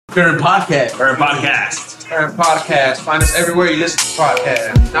Current podcast. Current podcast. Find us everywhere you listen to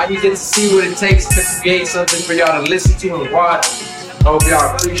podcasts. Now you get to see what it takes to create something for y'all to listen to and watch. I hope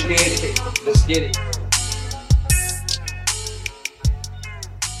y'all appreciate it. Let's get it.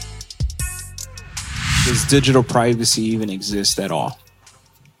 Does digital privacy even exist at all?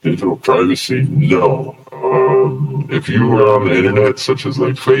 Digital privacy? No. If you are on the internet, such as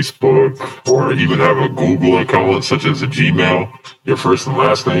like Facebook, or even have a Google account, such as a Gmail, your first and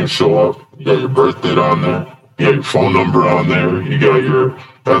last name show up. You got your birth date on there. You got your phone number on there. You got your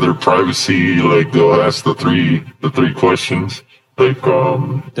other privacy. Like they'll ask the three questions, like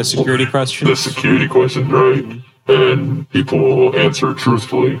The security questions. the security questions, right? And people will answer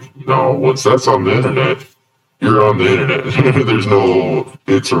truthfully. Now, once that's on the internet, you're on the internet. There's no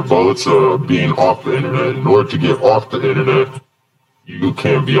ifs or buts being off the internet. In order to get off the internet, you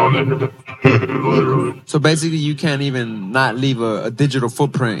can't be on the internet. Literally. So basically, you can't even not leave a digital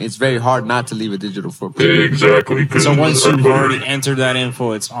footprint. It's very hard not to leave a digital footprint. Exactly. So once you've already entered that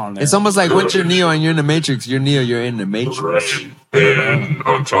info, it's on there. It's almost like once you're Neo and you're in the Matrix, you're Neo, you're in the Matrix. Right. And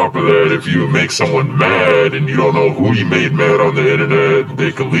on top of that, if you make someone mad and you don't know who you made mad on the internet,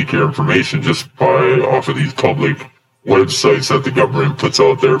 they can leak your information just by off of these public websites that the government puts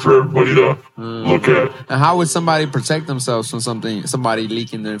out there for everybody to look at. And how would somebody protect themselves from somebody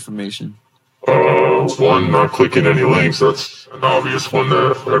leaking their information? One, not clicking any links. That's an obvious one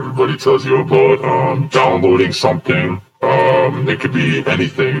that everybody tells you about. Downloading something. It could be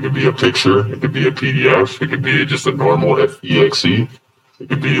anything. It could be a picture. It could be a PDF. It could be just a normal exe. It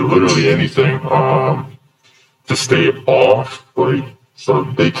could be literally anything. To stay off, like, so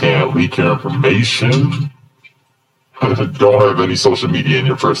they can't leak your information. Don't have any social media in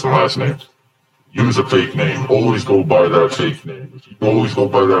your first and last name. Use a fake name. Always go by that fake name. If you always go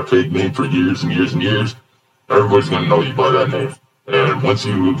by that fake name for years and years and years, everybody's going to know you by that name. And once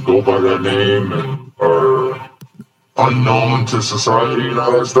you go by that name and are unknown to society and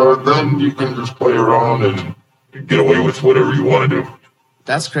all that stuff, then you can just play around and get away with whatever you want to do.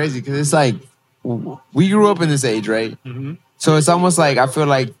 That's crazy because it's like we grew up in this age, right? Mm-hmm. So it's almost like I feel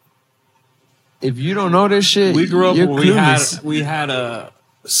like if you don't know this shit, We grew up you're where clueless. we had a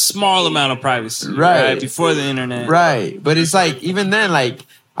small amount of privacy, Right. before the internet. Right. But it's like, even then, like,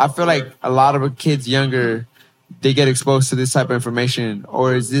 I feel like a lot of kids younger, they get exposed to this type of information.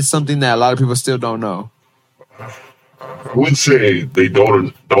 Or is this something that a lot of people still don't know? I wouldn't say they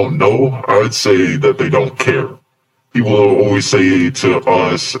don't know. I would say that they don't care. People always say to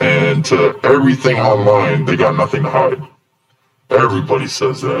us and to everything online, they got nothing to hide. Everybody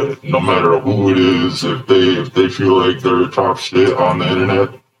says that. No matter who it is, if they feel like they're top shit on the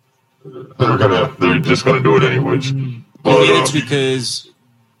internet, they're just gonna do it anyways. But Maybe it's because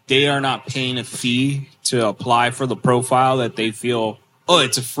they are not paying a fee to apply for the profile that they feel, oh,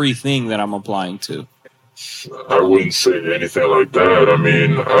 it's a free thing that I'm applying to. I wouldn't say anything like that. I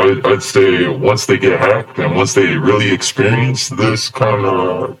mean, I'd say once they get hacked and once they really experience this kind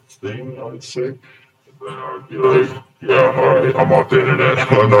of thing, I'd say, then I'd be like, yeah, all right, I'm off the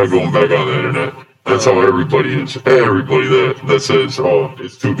internet. I'm not going back on the internet. That's how everybody is. Everybody that says, oh,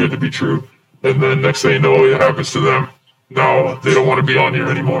 it's too good to be true. And then next thing you know, it happens to them. Now they don't want to be on here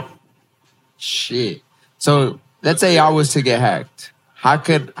anymore. Shit. So let's say I was to get hacked. How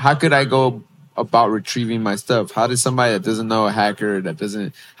could I go about retrieving my stuff? How does somebody that doesn't know a hacker, that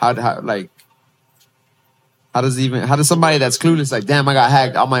doesn't, how does somebody that's clueless, like, damn, I got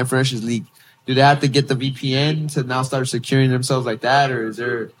hacked, all my information's leaked. Do they have to get the VPN to now start securing themselves like that? Or is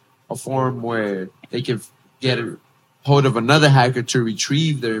there a form where they can get a hold of another hacker to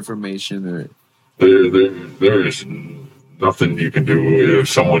retrieve their information? Or There is nothing you can do if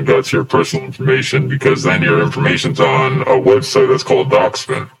someone got your personal information, because then your information's on a website that's called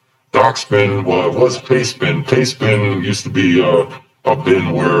Doxbin. Doxbin was Pastebin. Pastebin used to be a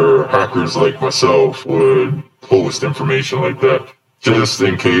bin where hackers like myself would post information like that, just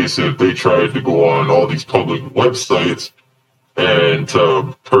in case if they tried to go on all these public websites and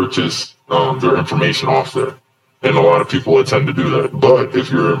to purchase their information off there. And a lot of people would tend to do that. But if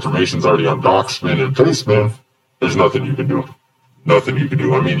your information's already on Doxbin and Pastebin, there's nothing you can do. Nothing you can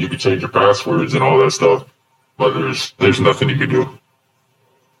do. I mean, you can change your passwords and all that stuff, but there's nothing you can do.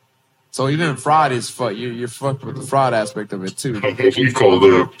 so even fraud is you're fucked with the fraud aspect of it too. We call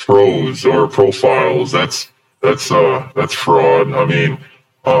the pros or profiles. That's fraud. I mean,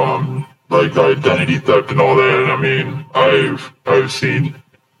 like identity theft and all that. I mean, I've seen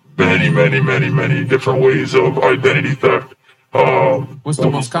many different ways of identity theft. What's the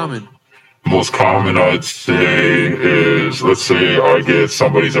most common? Most common, I'd say, is, let's say I get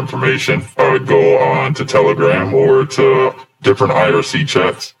somebody's information. I would go on to Telegram or to different IRC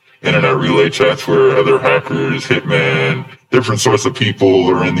chats, internet relay chats where other hackers, hitmen, different sorts of people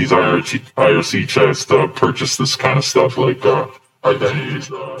are in these IRC chats to purchase this kind of stuff like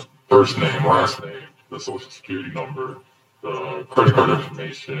identities, first name, last name, the social security number, the credit card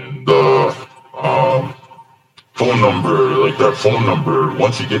information, the phone number, like that phone number.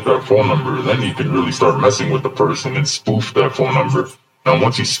 Once you get that phone number, then you can really start messing with the person and spoof that phone number. Now,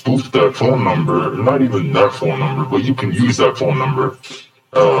 once you spoof that phone number, not even that phone number, but you can use that phone number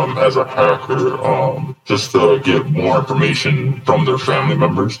as a hacker just to get more information from their family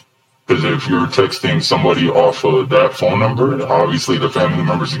members. Because if you're texting somebody off of that phone number, obviously the family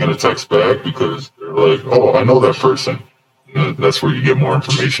members are going to text back because they're like, oh, I know that person. And that's where you get more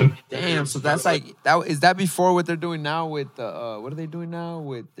information. Damn, so that's like that. Is that before what they're doing now with what are they doing now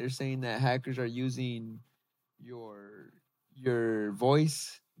with? They're saying that hackers are using your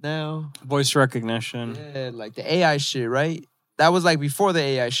voice now, Voice recognition. yeah, like the AI shit, right? That was like before the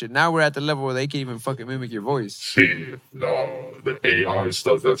AI shit. Now we're at the level where they can even fucking mimic your voice. See, no, the AI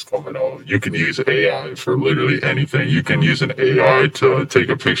stuff that's coming out, you can use AI for literally anything. You can use an AI to take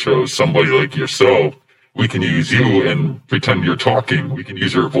a picture of somebody like yourself. We can use you and pretend you're talking. We can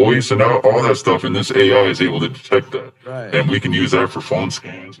use your voice and all that stuff, and this AI is able to detect that. Right. And we can use that for phone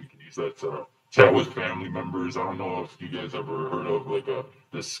scans. We can use that to chat with family members. I don't know if you guys ever heard of like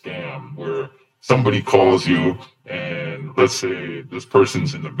this scam where somebody calls you and let's say this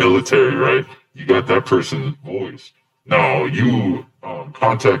person's in the military, right? You got that person's voice. Now you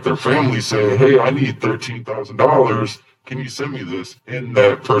contact their family, say, hey, I need $13,000. Can you send me this in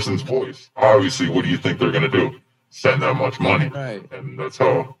that person's voice? Obviously, what do you think they're going to do? Send that much money. Right. And that's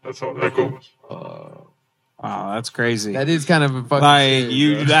how that goes. Wow, that's crazy. That is kind of a fucking Like shit,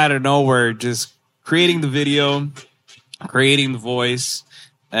 you bro. out of nowhere, just creating the video, creating the voice,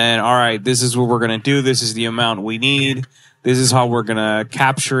 and all right, this is what we're gonna do. This is the amount we need. This is how we're gonna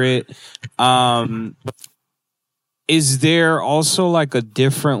capture it. Is there also like a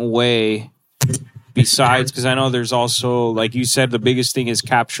different way besides? Because I know there's also, like you said, the biggest thing is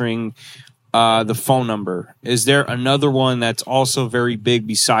capturing the phone number. Is there another one that's also very big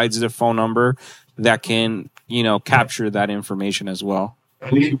besides the phone number that can, capture that information as well?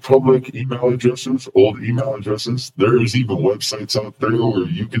 Any public email addresses, old email addresses, there's even websites out there where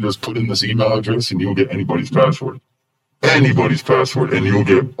you can just put in this email address and you'll get anybody's password. Anybody's password, and you'll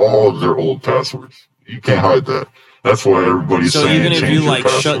get all of their old passwords. You can't hide that. That's why everybody's So saying even if change you your like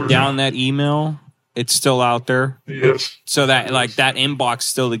shut password. down that email, it's still out there. Yes. So that like that inbox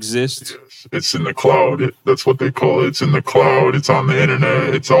still exists. Yes. It's in the cloud. That's what they call it. It's in the cloud. It's on the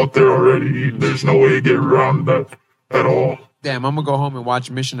internet. It's out there already. There's no way to get around that at all. Damn, I'm gonna go home and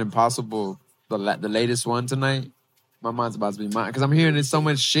watch Mission Impossible, the latest one tonight. My mind's about to be mine because I'm hearing there's so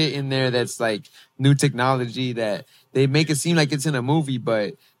much shit in there that's like new technology that they make it seem like it's in a movie,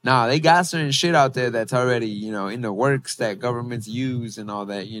 but nah, they got certain shit out there that's already in the works that governments use and all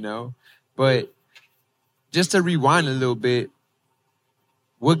that, But just to rewind a little bit,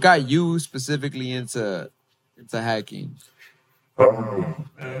 what got you specifically into hacking? Oh,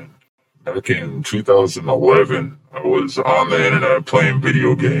 man. Back in 2011, I was on the internet playing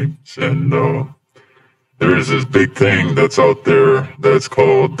video games, and there is this big thing that's out there that's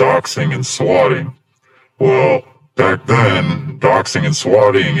called doxing and swatting. Well, back then, doxing and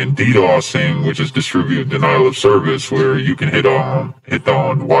swatting and DDoSing, which is distributed denial of service, where you can hit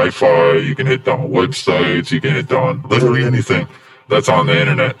down Wi-Fi, you can hit down websites, you can hit down literally anything that's on the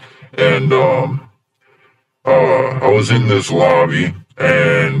internet. And I was in this lobby,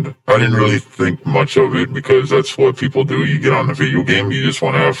 and I didn't really think much of it because that's what people do. You get on the video game, you just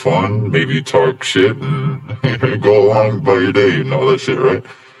want to have fun, maybe talk shit and go along by your day and all that shit, right?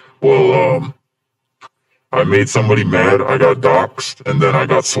 Well, I made somebody mad, I got doxxed, and then I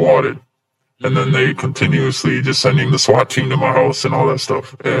got swatted. And then they continuously just sending the SWAT team to my house and all that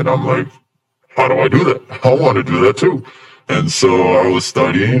stuff. And I'm like, how do I do that? I want to do that too. And so I was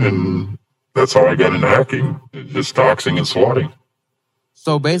studying, and that's how I got into hacking, just doxing and swatting.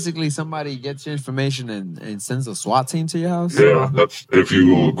 So basically, somebody gets your information and sends a SWAT team to your house? Yeah, that's if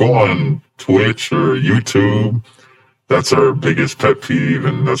you go on Twitch or YouTube, that's our biggest pet peeve,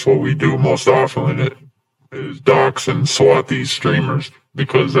 and that's what we do most often. It is dox and SWAT these streamers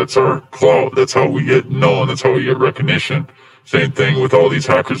because that's our clout. That's how we get known. That's how we get recognition. Same thing with all these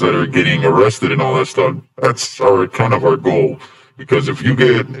hackers that are getting arrested and all that stuff. That's our kind of our goal. Because if you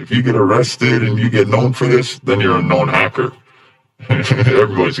get arrested and you get known for this, then you're a known hacker.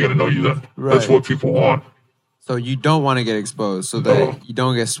 Everybody's gonna know you then. Right. That's what people want. So you don't want to get exposed so that you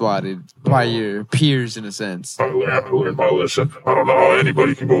don't get swatted by your peers in a sense. I learned my lesson. I don't know how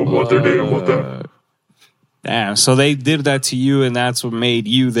anybody can go about their day with that. Damn. So they did that to you, and that's what made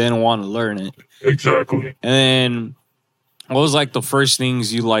you then want to learn it. Exactly. And then, what was like the first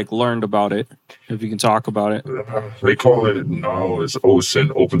things you like learned about it? If you can talk about it. They call it now as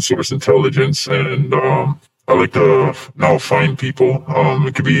OSINT, open source intelligence, and I like to now find people.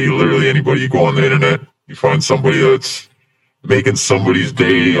 It could be literally anybody. You go on the internet, you find somebody that's making somebody's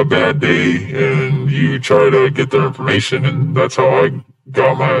day a bad day, and you try to get their information, and that's how I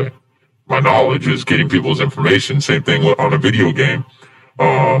got my knowledge, is getting people's information. Same thing on a video game.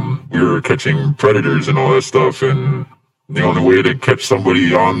 We were catching predators and all that stuff, and the only way to catch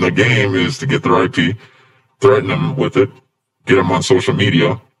somebody on the game is to get their IP, threaten them with it, get them on social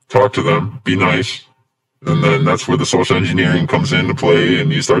media, talk to them, be nice. And then that's where the social engineering comes into play,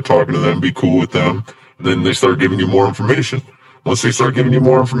 and you start talking to them, be cool with them. And then they start giving you more information. Once they start giving you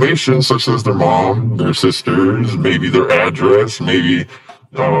more information, such as their mom, their sisters, maybe their address, maybe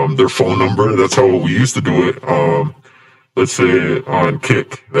their phone number. That's how we used to do it. Let's say on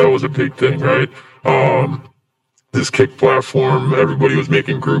Kick, that was a big thing, right? This Kick platform, everybody was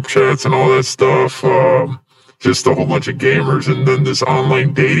making group chats and all that stuff. Just a whole bunch of gamers, and then this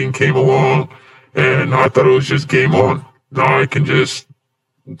online dating came along, and I thought it was just game on. Now I can just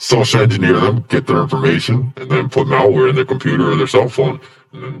social engineer them, get their information, and then put malware in their computer or their cell phone,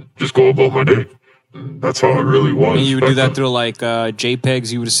 and then just go about my day. And that's how it really was. And you would do that through like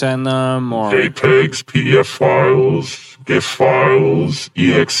JPEGs you would send them, or JPEGs, PDF files, GIF files,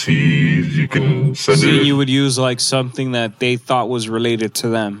 EXEs. You can send so it. you would use like something that they thought was related to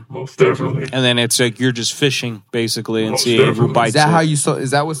them, Most definitely. and then it's like you're just fishing basically and Most seeing who definitely. bites Is that it. how you?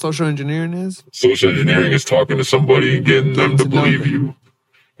 Is that what social engineering is? Social engineering is talking to somebody and getting them to to know believe them. you.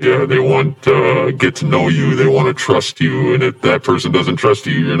 Yeah, they want to get to know you. They want to trust you. And if that person doesn't trust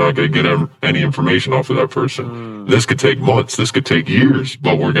you, you're not going to get any information off of that person. This could take months. This could take years,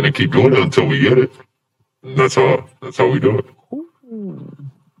 but we're going to keep doing it until we get it. And that's how we do it.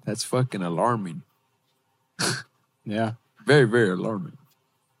 That's fucking alarming. Yeah. Very, very alarming.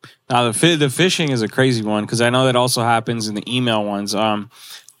 Now the phishing is a crazy one because I know that also happens in the email ones.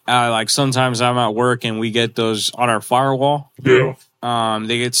 Like sometimes I'm at work and we get those on our firewall. Yeah.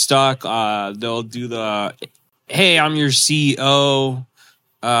 They get stuck. They'll do the, hey, I'm your CEO.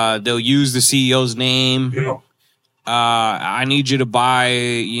 They'll use the CEO's name. Yeah. I need you to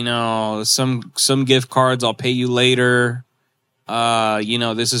buy, some gift cards. I'll pay you later.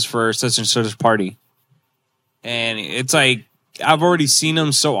 This is for such and such party. And it's like, I've already seen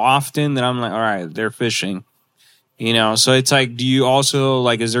them so often that I'm like, all right, they're phishing. So it's like, do you also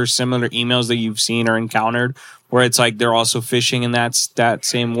like, is there similar emails that you've seen or encountered where it's like they're also phishing in that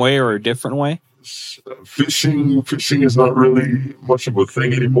same way or a different way? Phishing is not really much of a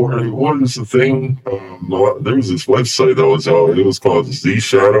thing anymore. It was a thing. There was this website that was out. It was called Z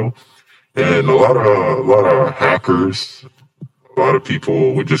Shadow, and a lot of hackers, a lot of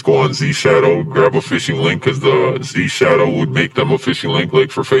people would just go on Z Shadow, grab a phishing link because the Z Shadow would make them a phishing link, like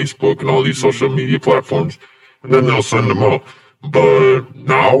for Facebook and all these social media platforms, and then they'll send them out. But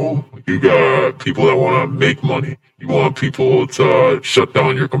now you got people that want to make money. You want people to shut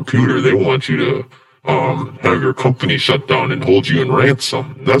down your computer. They want you to have your company shut down and hold you in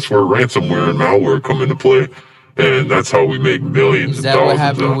ransom. That's where ransomware and malware come into play. And that's how we make millions. Is that what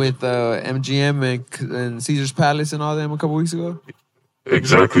happened with MGM and Caesar's Palace and all them a couple weeks ago?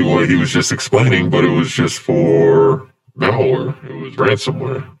 Exactly what he was just explaining, but it was just for malware. It was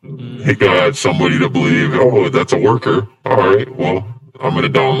ransomware. He got somebody to believe, oh, that's a worker. All right, well, I'm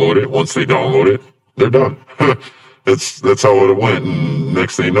going to download it. Once they download it, they're done. That's how it went. And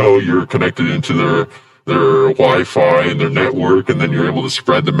next thing you know, you're connected into their Wi-Fi and their network, and then you're able to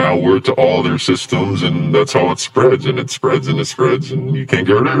spread the malware to all their systems, and that's how it spreads, and it spreads, and it spreads, and you can't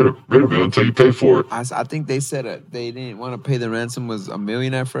get rid of it until you pay for it. I think they said they didn't want to pay the ransom was $1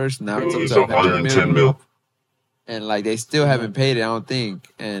 million at first. Now It was it's up to 110 mil. And like they still haven't paid it, I don't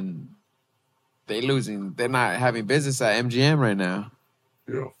think. And they're not having business at MGM right now.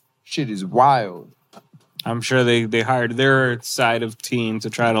 Yeah. Shit is wild. I'm sure they hired their side of team to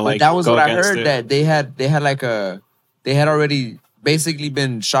try to But like. that was go what I against heard, it. that they had already basically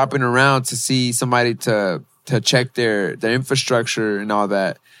been shopping around to see somebody to check their infrastructure and all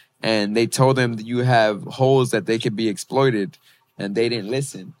that. And they told them that you have holes that they could be exploited, and they didn't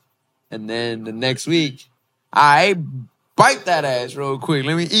listen. And then the next week, I bite that ass real quick.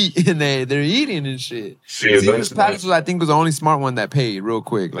 Let me eat. And they're eating and shit. See, and Caesar's Palace was, I think, was the only smart one that paid real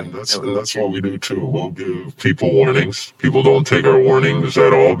quick. Like, And that's what we do too. We'll give people warnings. People don't take our warnings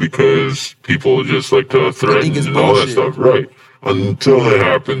at all because people just like to threaten it's and all that bullshit. stuff. Right. Until it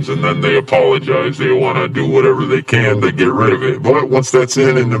happens, and then they apologize. They want to do whatever they can to get rid of it. But once that's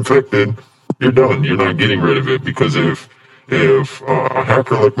in and infected, you're done. You're not getting rid of it, because if a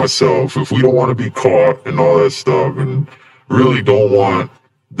hacker like myself, if we don't want to be caught and all that stuff, and really don't want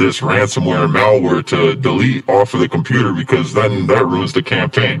this ransomware and malware to delete off of the computer, because then that ruins the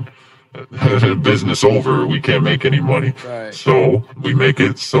campaign. Business over. We can't make any money. Right. So we make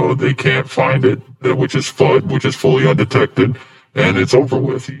it so they can't find it, which is FUD, which is fully undetected, and it's over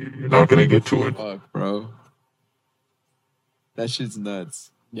with. You're not going to get to it. Fuck, bro. That shit's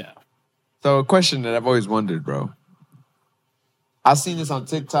nuts. Yeah. So a question that I've always wondered, bro. I've seen this on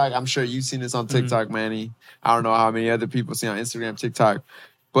TikTok. I'm sure you've seen this on TikTok, Manny. I don't know how many other people see on Instagram, TikTok.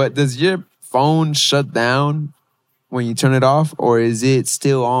 But does your phone shut down when you turn it off, or is it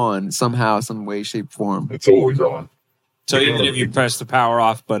still on somehow, some way, shape, form? It's always on. So even if you press the power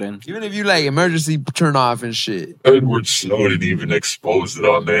off button, Even if you like emergency turn off and shit. Edward Snowden even exposed it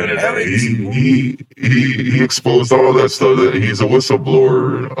on the internet. He exposed all that stuff. That he's a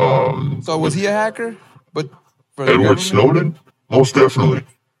whistleblower. So was he a hacker? But for the Edward government? Snowden, most definitely.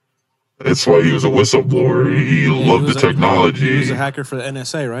 That's why he was a whistleblower. He loved the technology. He was a hacker for the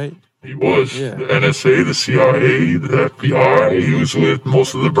NSA, right? He was. Yeah. The NSA, the CIA, the FBI. He was with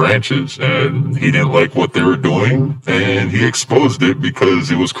most of the branches, and he didn't like what they were doing, and he exposed it because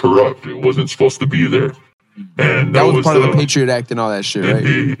it was corrupt. It wasn't supposed to be there. And That was part of the Patriot Act and all that shit, right?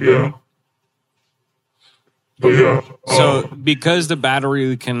 Indeed, yeah. But yeah. so because the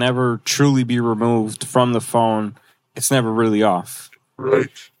battery can never truly be removed from the phone, it's never really off.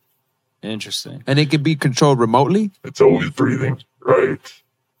 Right. Interesting. And it could be controlled remotely? It's always breathing. Right.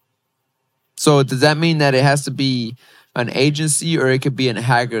 So does that mean that it has to be an agency, or it could be a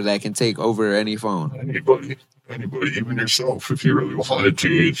hacker that can take over any phone? Anybody, even yourself, if you really wanted to.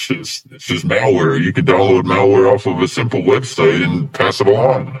 It's just malware. You could download malware off of a simple website and pass it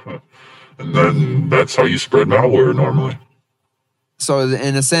along, and then that's how you spread malware normally. So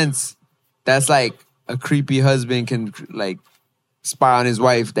in a sense, that's like a creepy husband can like spy on his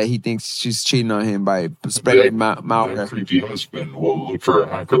wife that he thinks she's cheating on him by spreading That malware. creepy husband will look for a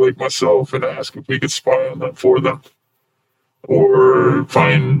hacker like myself and ask if we could spy on them for them, or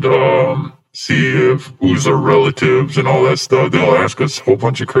find see if who's their relatives and all that stuff. They'll ask us a whole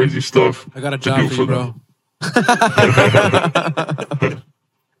bunch of crazy stuff. I got a to job do for you, bro.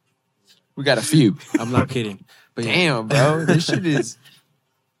 We got a few. I'm not kidding. But yeah. Damn, bro. This shit is...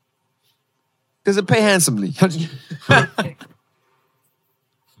 Does it pay handsomely?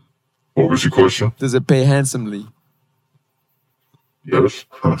 What was your question? Does it pay handsomely? Yes.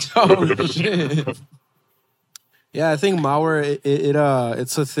 Oh, shit. Yeah, I think malware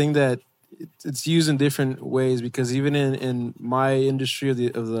it's a thing that it's used in different ways, because even in my industry in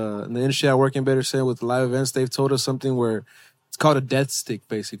the industry I work in, better said, with live events, they've told us something where it's called a death stick,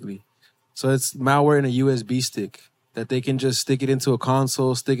 basically. So it's malware in a USB stick that they can just stick it into a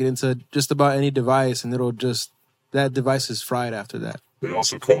console, stick it into just about any device, and that device is fried after that. They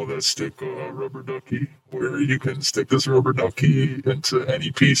also call that stick a rubber ducky, where you can stick this rubber ducky into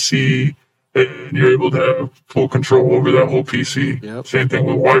any PC, and you're able to have full control over that whole PC. Yep. Same thing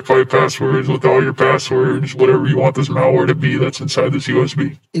with Wi-Fi passwords, with all your passwords, whatever you want this malware to be that's inside this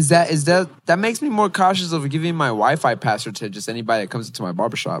USB. Is that makes me more cautious of giving my Wi-Fi password to just anybody that comes into my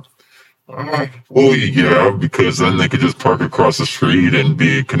barbershop. Well, yeah, because then they could just park across the street and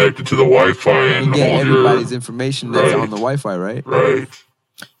be connected to the Wi-Fi and You get hold your... everybody's information that's Right. on the Wi-Fi, right? Right.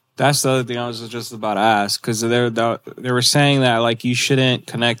 That's the other thing I was just about to ask, because they were saying that like you shouldn't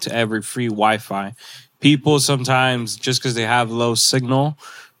connect to every free Wi-Fi. People sometimes, just because they have low signal,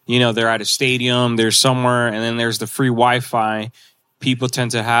 they're at a stadium, they're somewhere, and then there's the free Wi-Fi. People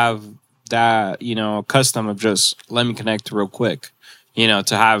tend to have that, custom of just let me connect real quick,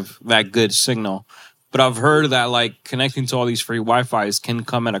 to have that good signal. But I've heard that like connecting to all these free Wi-Fi's can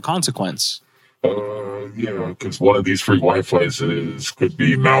come at a consequence. Yeah, because one of these free Wi-Fi's could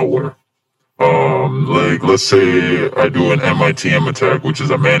be malware. Like, let's say I do an MITM attack, which is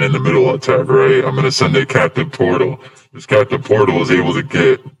a man-in-the-middle attack, right? I'm going to send a captive portal. This captive portal is able to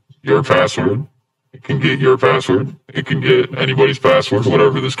get your password. It can get your password. It can get anybody's password,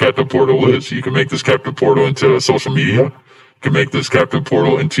 whatever this captive portal is. You can make this captive portal into social media. You can make this captive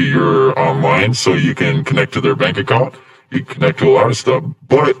portal into your online, so you can connect to their bank account. You can connect to a lot of stuff.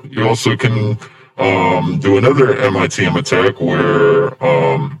 But you also can do another MITM attack where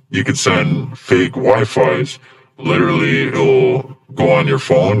you could send fake Wi-Fi's. Literally, it'll go on your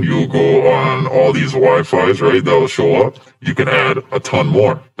phone. You'll go on all these Wi-Fi's, right? That'll show up. You can add a ton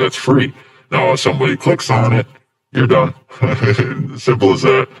more. That's free. Now, if somebody clicks on it, you're done. Simple as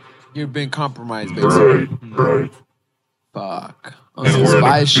that. You've been compromised, basically. Right. Fuck. On And some we're in a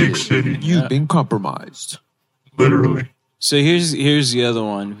spy big shit. city. You've been compromised. Literally. So here's the other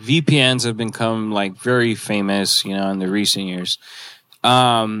one. VPNs have become like very famous, in the recent years.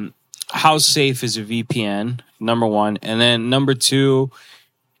 How safe is a VPN? Number one, and then number two,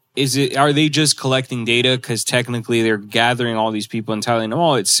 are they just collecting data because technically they're gathering all these people and telling them,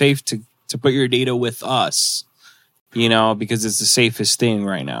 oh, it's safe to put your data with us, because it's the safest thing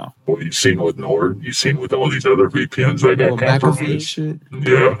right now. Well, you've seen with Nord, you've seen with all these other VPNs that got McAfee compromised. shit.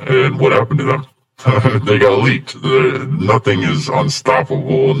 Yeah, and what happened to them? They got leaked. Nothing is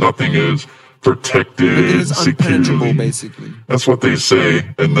unstoppable. Nothing is protected. Everything is impenetrable, securely. basically. That's what they say.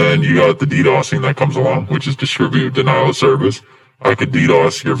 And then you got the DDoSing that comes along, which is distributed denial of service. I could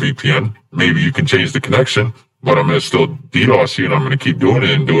DDoS your VPN. Maybe you can change the connection, but I'm going to still DDoS you, and I'm going to keep doing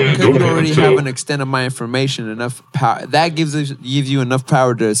it and doing it and Because doing you it already until have an extent of my information, enough power. That gives you enough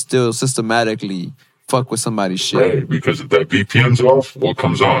power to still systematically fuck with somebody's shit. right. Because if that VPN's off, what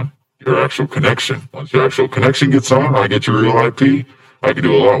comes on? Your actual connection. Once your actual connection gets on, I get your real IP. I can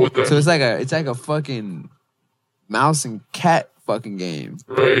do a lot with that. So it's like a fucking mouse and cat fucking game.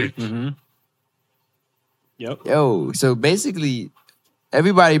 right. Mm-hmm. Yep. Yo, so basically,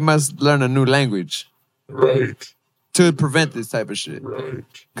 everybody must learn a new language Right. to prevent this type of shit. Right.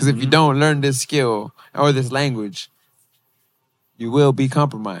 Because if you don't learn this skill or this language, you will be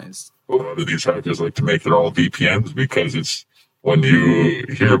compromised. A lot of these hackers like to make their own VPNs because it's when you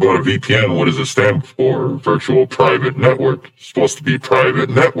hear about a VPN, what does it stand for? Virtual private network. It's supposed to be private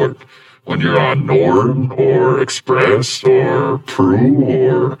network. When you're on Nord or Express or Pru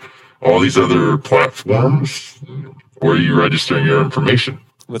or all these other platforms, where are you registering your information?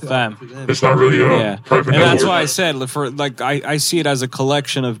 With them. It's not really a Yeah. private And network. that's why I said I see it as a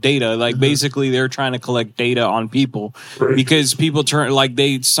collection of data. Like basically they're trying to collect data on people Right. because people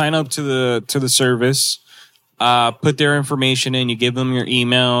they sign up to the service, put their information in, you give them your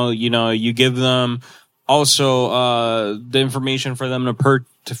email, you give them also the information for them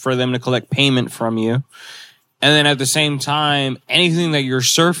to collect payment from you. And then at the same time, anything that you're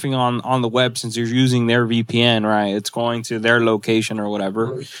surfing on the web, since you're using their VPN, right? It's going to their location or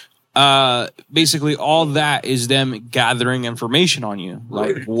whatever. Basically, all that is them gathering information on you.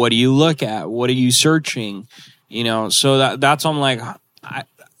 Like, Right. what do you look at? What are you searching? So that's I'm like,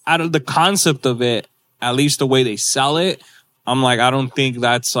 out of the concept of it, at least the way they sell it, I'm like, I don't think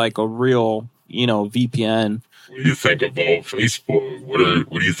that's like a real, VPN. What do you think about Facebook? What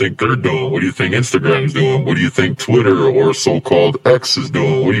do you think they're doing? What do you think Instagram's doing? What do you think Twitter or so-called X is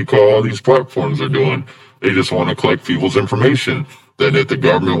doing? What do you call all these platforms are doing? They just want to collect people's information. Then if the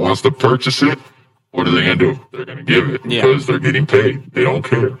government wants to purchase it, what are they going to do? They're going to give it Yeah. because they're getting paid. They don't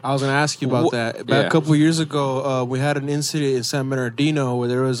care. I was going to ask you about that. Back Yeah. a couple of years ago, we had an incident in San Bernardino where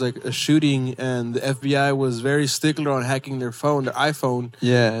there was like a shooting, and the FBI was very stickler on hacking their iPhone.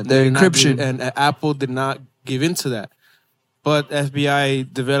 Yeah, They their did not encryption. give- and Apple did not give into that. But FBI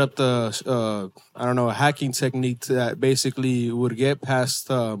developed a hacking technique that basically would get past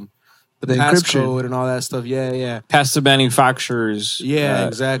the The passcode encryption. and all that stuff. Yeah. Past the manufacturers. Yeah,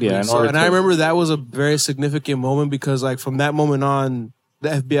 exactly. Yeah, in So, order and I to- remember that was a very significant moment because, like, from that moment on, the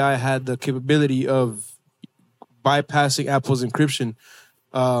FBI had the capability of bypassing Apple's encryption.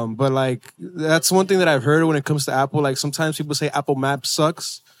 But like, that's one thing that I've heard when it comes to Apple. Like, sometimes people say Apple Maps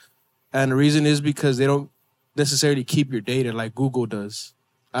sucks, and the reason is because they don't necessarily keep your data like Google does.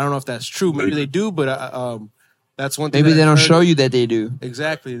 I don't know if that's true. Maybe they do, but that's one thing. Maybe that they I've don't heard. show you that they do.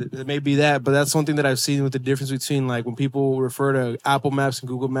 Exactly. It may be that, but that's one thing that I've seen with the difference between like when people refer to Apple Maps and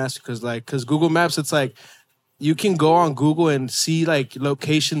Google Maps because Google Maps, it's like you can go on Google and see like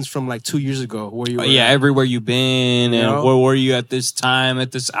locations from like 2 years ago where you were Yeah, at. everywhere you've been, and know? where were you at this time,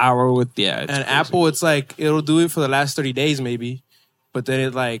 at this hour? It's And crazy. Apple, it's like it'll do it for the last 30 days maybe, but then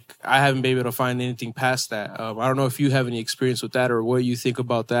it like I haven't been able to find anything past that. I don't know if you have any experience with that or what you think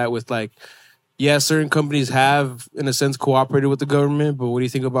about that with like. Yeah, certain companies have, in a sense, cooperated with the government, but what do you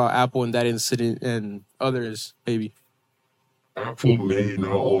think about Apple and that incident and others, maybe? Apple may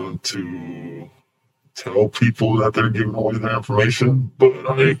not want to tell people that they're giving away their information, but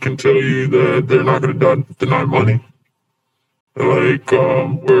I can tell you that they're not going to deny money. Like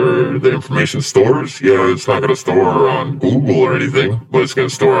where the information stores, yeah, it's not going to store on Google or anything, but it's going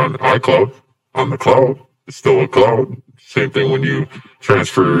to store on iCloud, on the cloud. It's still a cloud. Same thing when you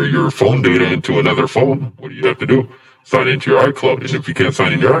transfer your phone data into another phone. What do you have to do? Sign into your iCloud. And if you can't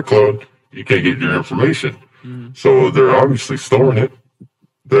sign in your iCloud, you can't get your information. So they're obviously storing it.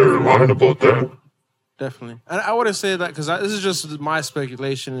 They're lying about that. Definitely. And I wouldn't say that because this is just my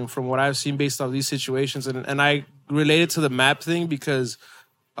speculation and from what I've seen based off these situations. And I relate it to the map thing because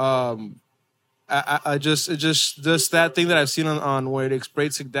I just that thing that I've seen on where it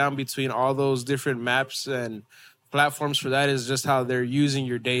breaks it down between all those different maps and platforms for that is just how they're using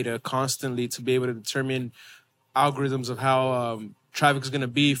your data constantly to be able to determine algorithms of how traffic is going to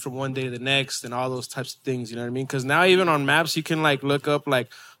be from one day to the next and all those types of things. You know what I mean? Because now even on maps, you can like look up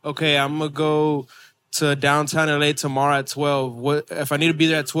like, okay, I'm going to go to downtown LA tomorrow at 12. What if I need to be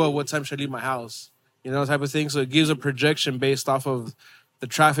there at 12? What time should I leave my house? You know, type of thing. So it gives a projection based off of the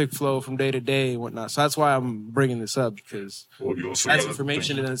traffic flow from day to day and whatnot. So that's why I'm bringing this up, because that's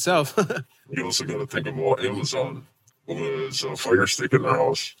information in itself. You also got to think about Amazon. Who has a Fire Stick in their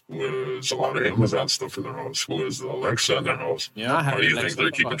house? Who has a lot of Amazon stuff in their house? Who has the Alexa in their house? Yeah. How do you think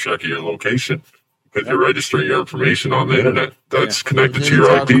they're keeping track of your location? Because you're registering your information on the internet. That's connected to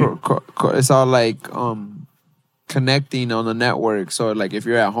your IP. It's all like connecting on the network. So like if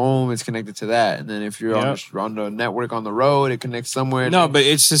you're at home, it's connected to that, and then if you're on the network on the road, it connects somewhere. No, but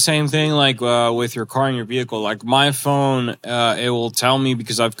it's the same thing like with your car and your vehicle. Like my phone, it will tell me,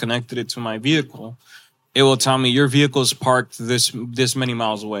 because I've connected it to my vehicle, it will tell me your vehicle's parked this many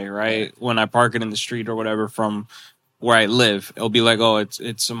miles away, right? When I park it in the street or whatever from where I live, it'll be like, oh,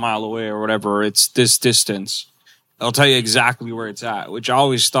 it's a mile away or whatever, or it's this distance. It'll tell you exactly where it's at, which I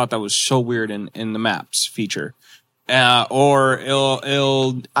always thought that was so weird in the maps feature. Or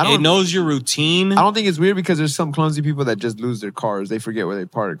it knows your routine. I don't think it's weird because there's some clumsy people that just lose their cars. They forget where they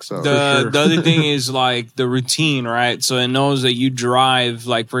park. So the other thing is like the routine, right? So it knows that you drive,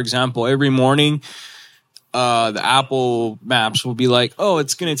 like for example, every morning, the Apple Maps will be like, oh,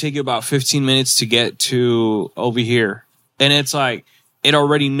 it's going to take you about 15 minutes to get to over here. And it's like, it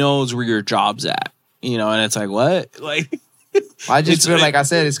already knows where your job's at, you know, and it's like, what? Like, I just feel like I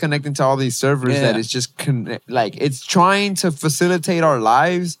said, it's connecting to all these servers that it's just like it's trying to facilitate our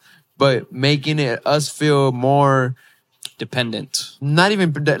lives, but making it us feel more dependent. Not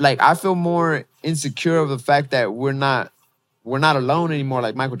even like I feel more insecure of the fact that we're not alone anymore.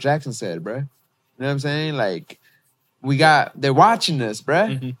 Like Michael Jackson said, bruh. You know what I'm saying? Like they're watching us,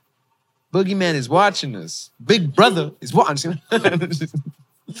 bruh. Mm-hmm. Boogeyman is watching us. Big Brother is watching.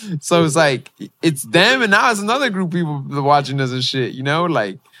 So it's like, it's them and now it's another group of people watching us and shit, you know?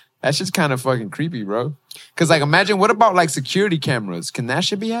 Like, that's just kind of fucking creepy, bro. Because, like, imagine, what about, like, security cameras? Can that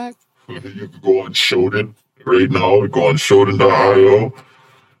shit be hacked? You can go on Shodan right now. Go on Shodan.io.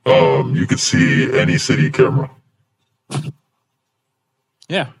 You can see any city camera.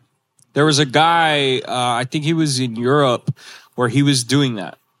 Yeah. There was a guy, I think he was in Europe, where he was doing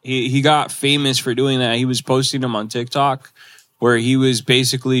that. He got famous for doing that. He was posting them on TikTok, where he was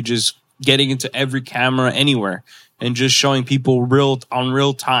basically just getting into every camera anywhere and just showing people real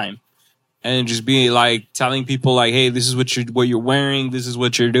time, and just being like telling people like, hey, this is what you're wearing, this is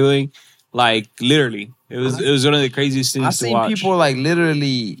what you're doing. Like literally, it was one of the craziest things to watch. I've seen people like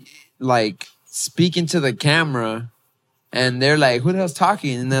literally like speaking to the camera, and they're like, who the hell's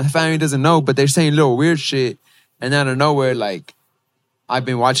talking? And the family doesn't know, but they're saying little weird shit, and out of nowhere, like, I've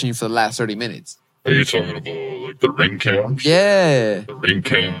been watching you for the last 30 minutes. Are you talking about like the ring cams? Yeah. The ring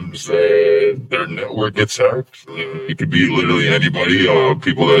cams, their network gets hacked. It could be literally anybody.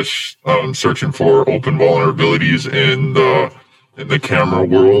 People that's searching for open vulnerabilities in the camera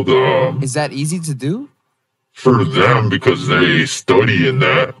world. Is that easy to do? For them, because they study in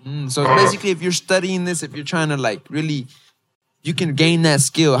that. So basically, if you're studying this, if you're trying to like really, you can gain that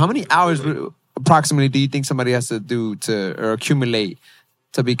skill. How many hours approximately do you think somebody has to do or accumulate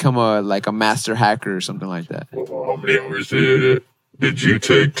to become a master hacker or something like that? Well, how many hours did you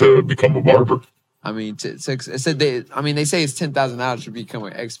take to become a barber? I mean, they say it's 10,000 hours to become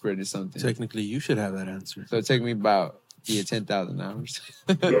an expert or something. Technically, you should have that answer. So it took me about 10,000 hours.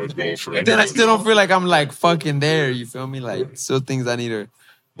 Then I still don't feel like I'm like fucking there. You feel me? Like still things I need to.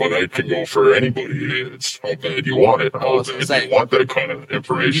 But that can go for anybody. It's how bad you want it. How bad you want that kind of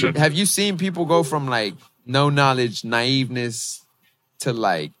information. Have you seen people go from like no knowledge, naiveness to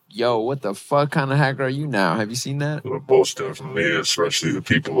like, yo, what the fuck kind of hacker are you now? Have you seen that? Most definitely, especially the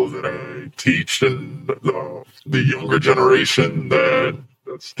people that I teach and the younger generation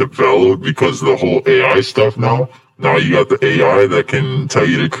that's developed because of the whole AI stuff now. Now you got the AI that can tell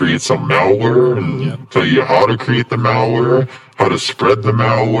you to create some malware and tell you how to create the malware, how to spread the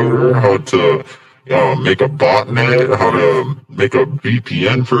malware, how to make a botnet, how to make a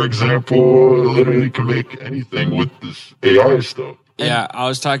VPN, for example. Literally can make anything with this AI stuff. Yeah, I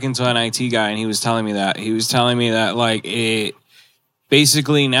was talking to an IT guy, and he was telling me that. He was telling me that, like,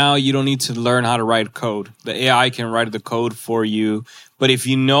 basically now you don't need to learn how to write code. The AI can write the code for you. But if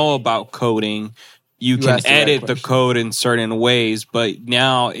you know about coding, you can edit the code in certain ways. But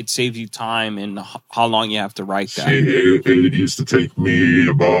now it saves you time and how long you have to write that. It used to take me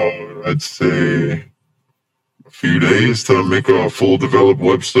about, I'd say, few days to make a full developed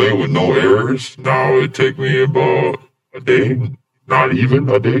website with no errors. Now it take me about a day, not even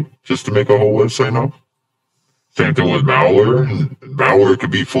a day, just to make a whole website now. Same thing with malware. Malware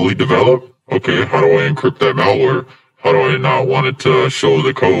could be fully developed. Okay, how do I encrypt that malware? How do I not want it to show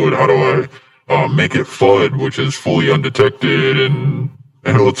the code? How do I make it FUD, which is fully undetected, and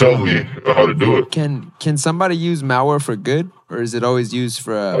it'll tell me how to do it. Can somebody use malware for good, or is it always used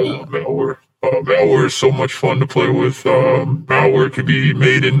for? I love malware. Malware is so much fun to play with. Malware can be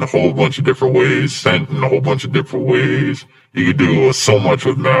made in a whole bunch of different ways, sent in a whole bunch of different ways. You can do so much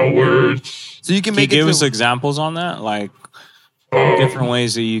with malware. So you can Can you make give it. us examples on that? Like different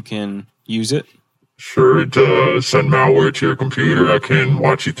ways that you can use it? Sure, to send malware to your computer, I can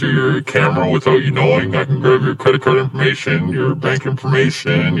watch you through your camera without you knowing. I can grab your credit card information, your bank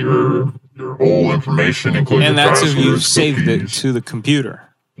information, your whole information, including And your that's if passwords, you've saved it cookies. to the computer.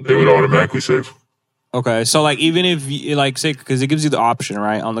 They would automatically save. Okay, so like even if you like say because it gives you the option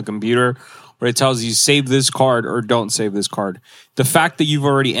right on the computer where it tells you save this card or don't save this card. The fact that you've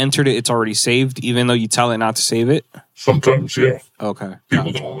already entered it, it's already saved, even though you tell it not to save it. Sometimes, yeah. Okay,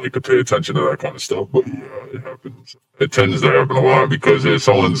 People don't like to pay attention to that kind of stuff, but yeah, it happens. It tends to happen a lot because if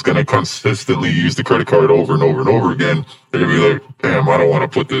someone's going to consistently use the credit card over and over and over again, they're going to be like, damn, I don't want to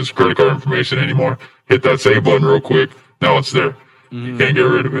put this credit card information anymore. Hit that save button real quick. Now it's there. You can't get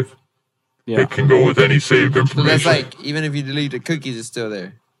rid of it. yeah. It can go with any saved So information. that's like even if you delete the cookies, it's still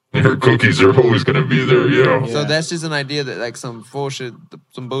there. Your cookies are always going to be there, yeah. So that's just an idea that like some bullshit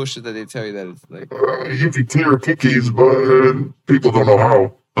that they tell you that it's like. You can clear cookies, but people don't know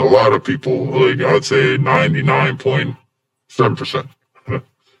how. A lot of people, like I'd say 99.7%. Yeah,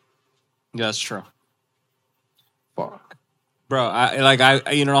 that's true, Fuck. bro.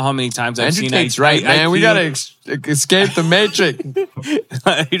 I you don't know how many times I've Andrew seen Tate's IT, right, man. We IT gotta escape the matrix.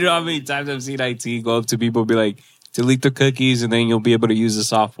 you know how many times I've seen IT go up to people and be like, delete the cookies, and then you'll be able to use the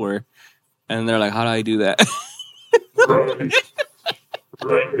software. And they're like, how do I do that? Right.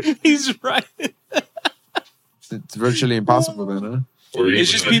 Right. He's right. It's virtually impossible then, huh? Or It's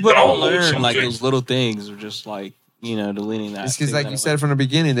even just people don't download learn like something. those little things of just like, deleting that. It's because, thing like that you I'm said from the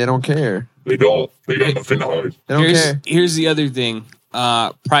beginning, they don't care. They don't. They got nothing to hide. They don't care. Here's the other thing.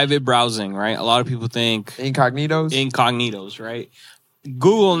 Private browsing, right? A lot of people think Incognitos. incognitos, right?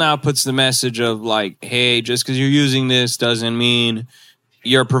 Google now puts the message of like, hey, just because you're using this doesn't mean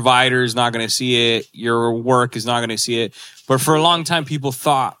your provider is not going to see it, your work is not going to see it. But for a long time, people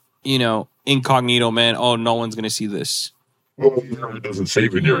thought, incognito, man, oh, no one's going to see this. Well, it doesn't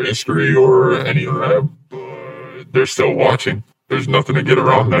save in your history or any of that, but they're still watching. There's nothing to get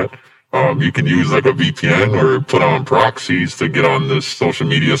around that. You can use like a VPN or put on proxies to get on this social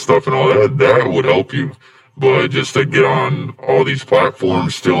media stuff and all that. That would help you. But just to get on all these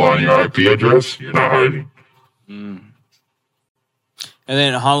platforms still on your IP address, you're not hiding. And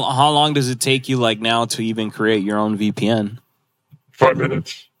then how long does it take you like now to even create your own VPN? 5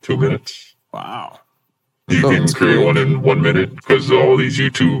 minutes, 2 minutes. Wow. You can create one in 1 minute because of all these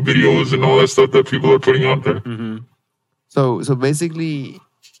YouTube videos and all that stuff that people are putting out there. Mm-hmm. So basically,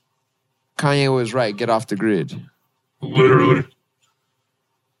 Kanye was right. Get off the grid. Literally.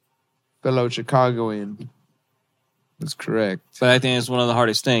 Fellow Chicagoan was correct. But I think it's one of the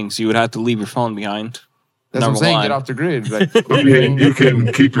hardest things. You would have to leave your phone behind. That's what I'm Number saying. one. Get off the grid. Like, I mean, you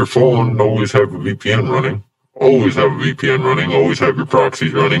can keep your phone, always have a VPN running. Always have a VPN running, always have your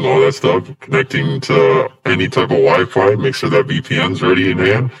proxies running, all that stuff. Connecting to any type of Wi-Fi, make sure that VPN's ready in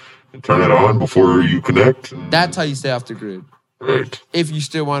hand and turn it on before you connect. that's how you stay off the grid. Right. If you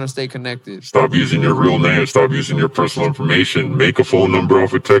still want to stay connected. Stop using your real name, stop using your personal information. Make a phone number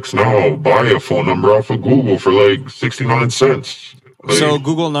off of text now. Buy a phone number off of Google for like 69 cents. Like, So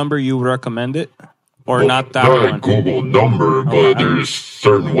Google number, you would recommend it? Or well, not that not a one? Google number, but Okay. there's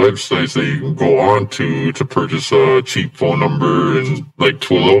certain websites that you can go on to purchase a cheap phone number, and like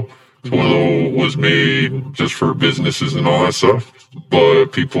Twillo. Twillo was made just for businesses and all that stuff,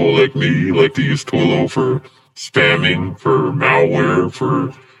 but people like me like to use Twillo for spamming, for malware,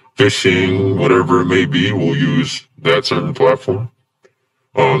 for phishing, whatever it may be. We'll use that certain platform.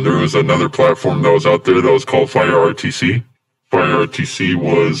 There was another platform that was out there that was called FireRTC. FireRTC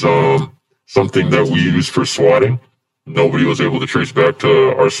was something that we used for swatting. Nobody was able to trace back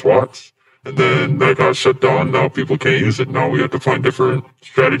to our swats. And then that got shut down. Now people can't use it. Now we have to find different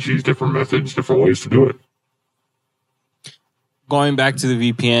strategies, different methods, different ways to do it. Going back to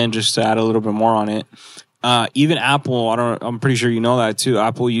the VPN, just to add a little bit more on it. Even Apple, I'm pretty sure you know that too.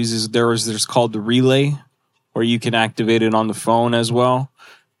 Apple uses, there's called the Relay, where you can activate it on the phone as well.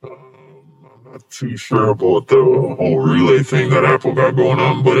 I'm Not too sure about the whole relay thing that Apple got going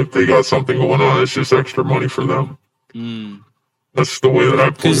on, but if they got something going on, it's just extra money for them. That's the way that I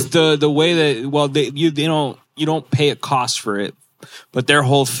put Because it. the way that you don't pay a cost for it, but their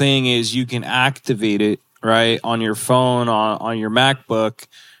whole thing is you can activate it right on your phone, on your MacBook.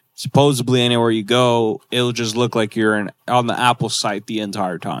 Supposedly anywhere you go, it'll just look like you're on the Apple site the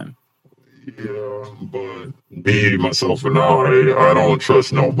entire time. Yeah, but me, myself, and I don't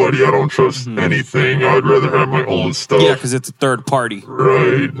trust nobody. I don't trust anything. I'd rather have my own stuff. Yeah, because it's a third party.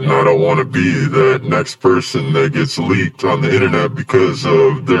 Right, and I don't want to be that next person that gets leaked on the internet because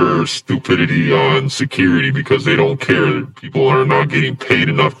of their stupidity on security, because they don't care. People are not getting paid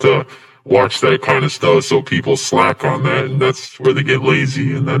enough to watch that kind of stuff, so people slack on that, and that's where they get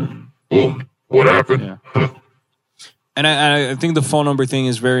lazy, and then, boom, what happened? Yeah. And I think the phone number thing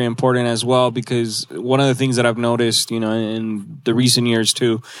is very important as well, because one of the things that I've noticed, in the recent years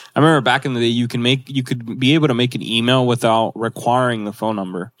too, I remember back in the day, you could be able to make an email without requiring the phone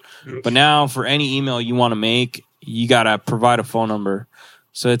number. Yes. But now for any email you want to make, you got to provide a phone number.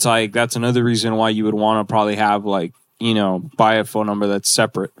 So it's like, that's another reason why you would want to probably have buy a phone number that's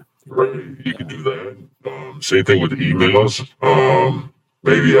separate. Right, you can do that. Same thing with emails.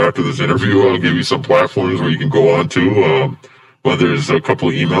 Maybe after this interview, I'll give you some platforms where you can go on to. But there's a couple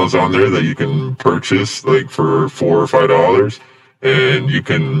of emails on there that you can purchase, like for $4 or $5, and you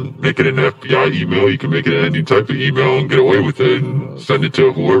can make it an FBI email. You can make it any type of email and get away with it and send it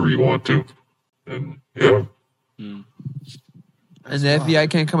to whoever you want to. And yeah. And the FBI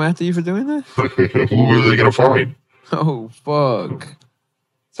can't come after you for doing that? Who are they gonna find? Oh, fuck.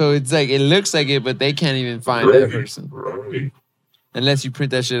 So it's like, it looks like it, but they can't even find that person. Right. Unless you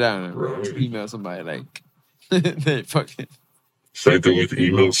print that shit out and Right. email somebody like, they fucking. Same thing with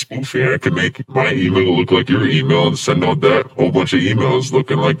email spoofing. I can make my email look like your email and send out that whole bunch of emails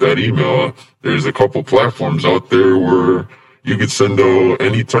looking like that email. There's a couple platforms out there where you could send out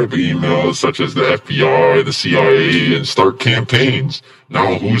any type of email, such as the FBI, the CIA, and start campaigns.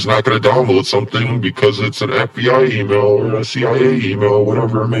 Now, who's not going to download something because it's an FBI email or a CIA email,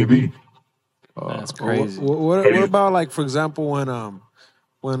 whatever it may be? That's crazy. What about, for example,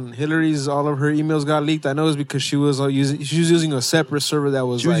 when Hillary's all of her emails got leaked? I know it's because she was using a separate server that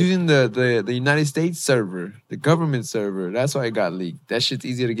was She was using the United States server, the government server. That's why it got leaked. That shit's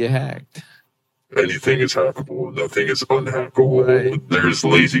easier to get hacked. Anything is hackable. Nothing is unhackable. Right. There's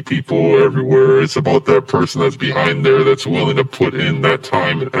lazy people everywhere. It's about that person that's behind there that's willing to put in that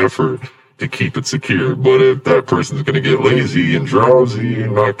time and effort to keep it secure. But if that person's going to get lazy and drowsy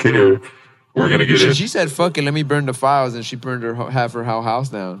and not care, we're going to get it. She said, fuck it, let me burn the files, and she burned half her whole house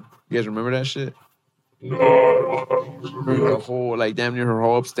down. You guys remember that shit? No, I don't Burned remember the that. whole, damn near her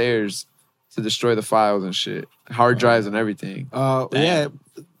whole upstairs to destroy the files and shit. Hard drives and everything.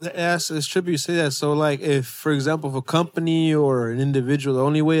 Yeah, it's trippy you say that. So, if, for example, if a company or an individual, the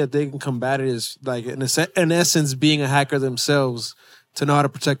only way that they can combat it is, in essence, being a hacker themselves to know how to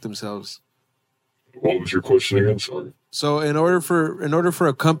protect themselves. What was your question again? Sorry. So, in order for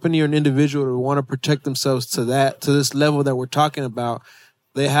a company or an individual to want to protect themselves to this level that we're talking about,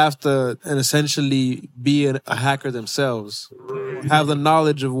 they have to, and essentially, be a hacker themselves, have the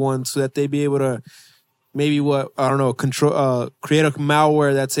knowledge of one, so that they be able to. Maybe control, create a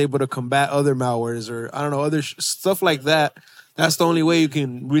malware that's able to combat other malwares, or other stuff like that. That's the only way you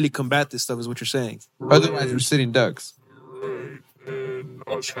can really combat this stuff, is what you're saying. Otherwise, we're sitting ducks. Right. And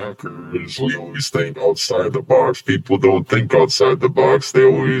us hackers, we always think outside the box. People don't think outside the box. They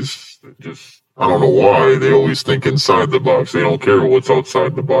always just, I don't know why, they always think inside the box. They don't care what's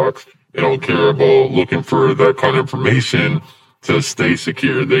outside the box. They don't care about looking for that kind of information to stay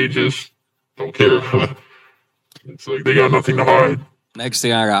secure. They just don't care. It's like they got nothing to hide. Next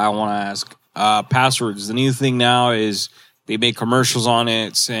thing I want to ask, passwords. The new thing now is they make commercials on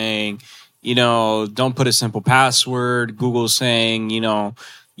it saying, don't put a simple password. Google's saying,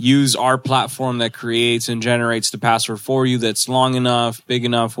 use our platform that creates and generates the password for you that's long enough, big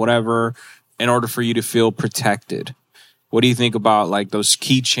enough, whatever, in order for you to feel protected. What do you think about those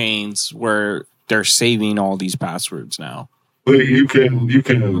keychains where they're saving all these passwords now? You can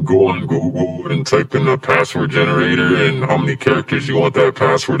go on Google and type in a password generator and how many characters you want that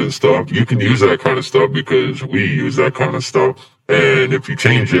password and stuff. You can use that kind of stuff because we use that kind of stuff. And if you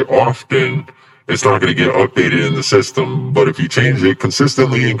change it often, it's not going to get updated in the system. But if you change it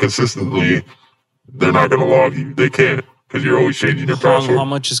consistently, they're not going to log you. They can't, because you're always changing your password. How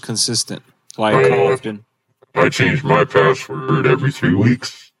much is consistent? How often? I change my password every 3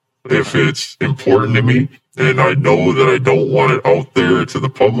 weeks. If it's important to me and I know that I don't want it out there to the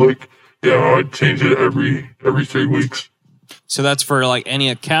public, yeah, I change it every 3 weeks. So that's for like any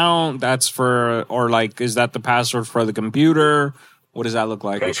account. That's for, or like, is that the password for the computer? What does that look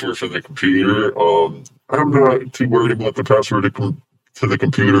like? Password for the computer. I'm not too worried about the password to the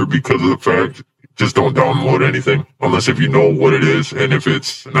computer because of the fact, just don't download anything unless if you know what it is, and if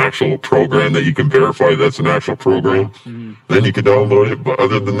it's an actual program that you can verify that's an actual program, then you can download it. But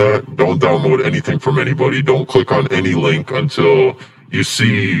other than that, don't download anything from anybody. Don't click on any link until you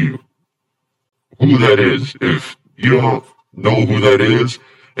see who that is. If you don't know who that is,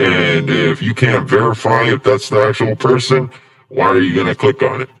 and if you can't verify if that's the actual person, why are you going to click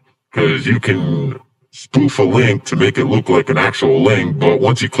on it? Because you can spoof a link to make it look like an actual link, but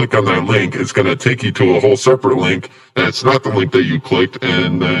once you click on that link, it's going to take you to a whole separate link that's not the link that you clicked,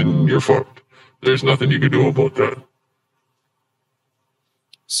 and then you're fucked. There's nothing you can do about that.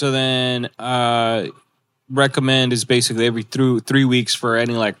 So then, recommend is basically every 3 weeks for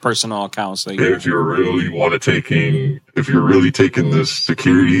any like personal accounts. Like, If you're really taking this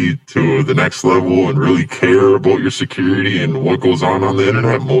security to the next level and really care about your security and what goes on the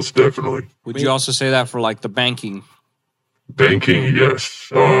internet, most definitely. would you also say that for like the banking? Banking,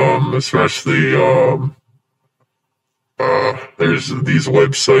 yes. Especially, there's these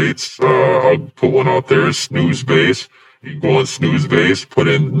websites. I'll put one out there, Snoozebase. You can go on Snoozebase, put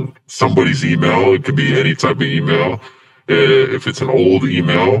in somebody's email. It could be any type of email. If it's an old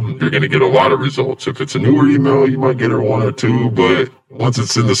email, you're going to get a lot of results. If it's a newer email, you might get one or two. But once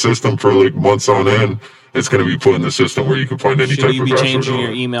it's in the system for like months on end, it's going to be put in the system where you can find any Should type you of be password. changing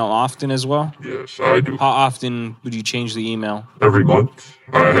your email often as well? Yes, I do. How often would you change the email? Every month.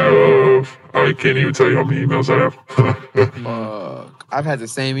 I can't even tell you how many emails I have. I've had the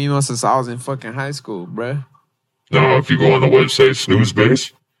same email since I was in fucking high school, bruh. Now, if you go on the website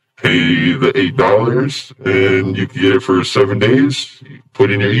Snoozebase, pay the $8 and you can get it for 7 days. You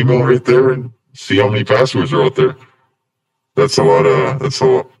put in your email right there and see how many passwords are out there. That's a lot of,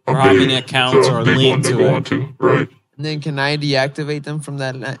 how many accounts are big one linked to to go it. onto, right? And then can I deactivate them from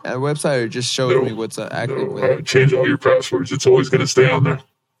that website, or just shows me what's active with it? Change all your passwords. It's always going to stay on there.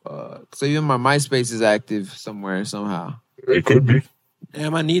 So even my MySpace is active somewhere, somehow. It could be.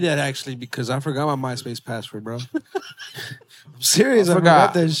 Damn, I need that actually because I forgot my MySpace password, bro. I'm serious. I I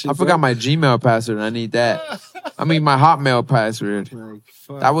forgot that shit. I forgot my Gmail password. I need that. I mean, my Hotmail password. Like,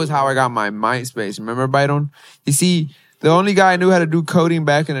 fuck. That was how I got my MySpace. Remember, Byron? You see, the only guy I knew how to do coding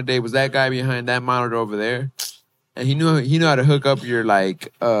back in the day was that guy behind that monitor over there, and he knew how to hook up your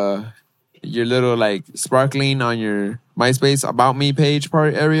your little like sparkling on your MySpace about me page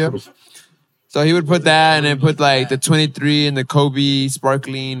part area. So he would put that and then put like the 23 and the Kobe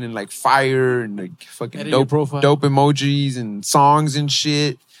sparkling and like fire and like fucking Edit your profile. dope emojis and songs and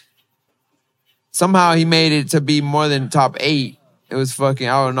shit. Somehow he made it to be more than top 8. It was fucking,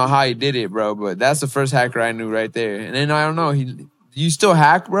 I don't know how he did it, bro, but that's the first hacker I knew right there. And then I don't know, you still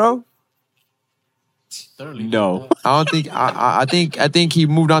hack, bro? No. I don't think I think he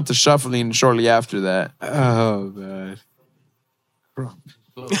moved on to shuffling shortly after that. Oh god.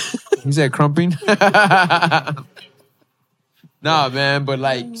 He said crumping. Nah, man, but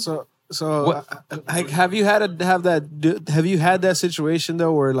like So like, have you had that situation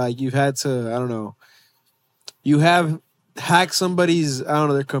though where like you've had to, I don't know, you have hacked somebody's, I don't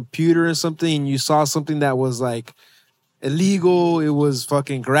know, their computer or something, and you saw something that was like illegal, it was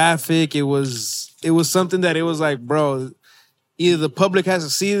fucking graphic, it was something that it was like, bro, either the public has to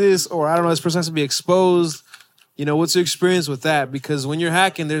see this or I don't know, this person has to be exposed. You know, what's your experience with that? Because when you're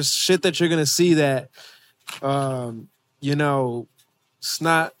hacking, there's shit that you're gonna see that you know, it's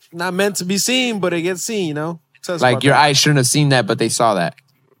not meant to be seen, but it gets seen, you know? Tell us like about your that. eyes shouldn't have seen that, but they saw that.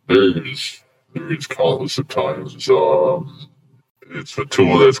 There's countless of times. It's a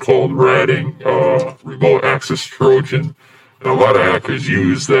tool that's called ratting, remote access Trojan. And a lot of hackers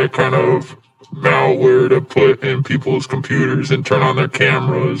use that kind of malware to put in people's computers and turn on their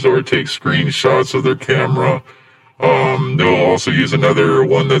cameras or take screenshots of their camera. They'll also use another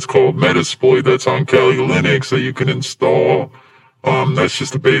one that's called Metasploit that's on Kali Linux that you can install. That's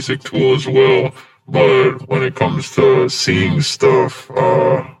just a basic tool as well. But when it comes to seeing stuff,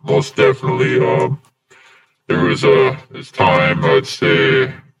 most definitely, there was this time, I'd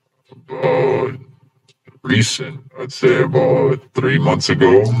say, about 3 months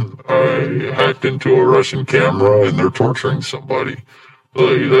ago, I hacked into a Russian camera and they're torturing somebody.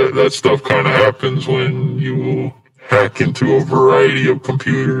 Like that stuff kind of happens when you hack into a variety of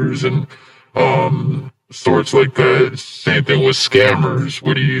computers and sorts like that. Same thing with scammers.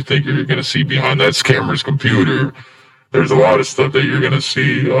 What do you think you're going to see behind that scammer's computer? there's a lot of stuff that you're gonna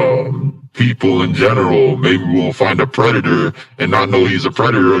see. People in general, maybe we'll find a predator and not know he's a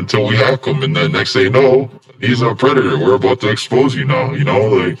predator until we hack him, and then next thing you know, he's a predator. We're about to expose you now. You know,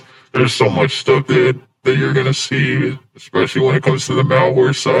 like there's so much stuff that you're gonna see, especially when it comes to the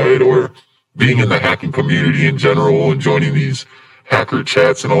malware side or being in the hacking community in general and joining these hacker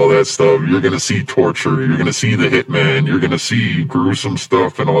chats and all that stuff. You're gonna see torture. You're gonna see the hitman. You're gonna see gruesome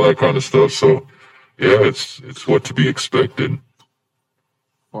stuff and all that kind of stuff. So, yeah, it's what to be expected.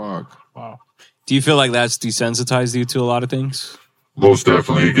 Fuck. Wow. Do you feel like that's desensitized you to a lot of things? Most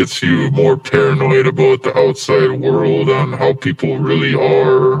definitely, it gets you more paranoid about the outside world on how people really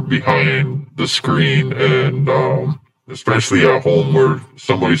are behind the screen, and especially at home where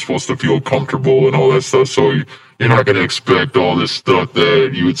somebody's supposed to feel comfortable and all that stuff. So you're not going to expect all this stuff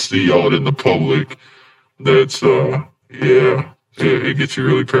that you would see out in the public. That's it gets you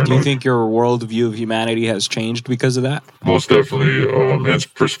really paranoid. Do you think your worldview of humanity has changed because of that? Most definitely, its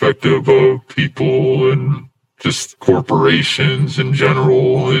perspective of people and just corporations in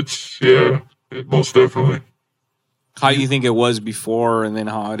general. Most definitely. How do you think it was before and then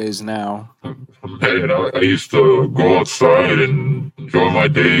how it is now? Man, I used to go outside and enjoy my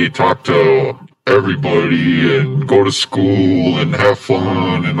day, talk to everybody and go to school and have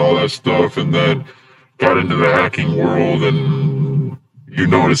fun and all that stuff, and then got into the hacking world and you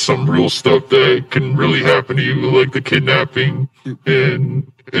notice some real stuff that can really happen to you, like the kidnapping,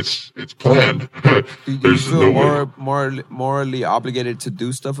 and it's planned. You There's feel no way. more morally obligated to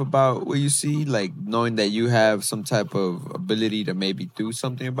do stuff about what you see, like knowing that you have some type of ability to maybe do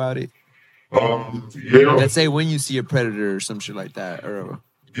something about it. Yeah. Let's say when you see a predator or some shit like that, or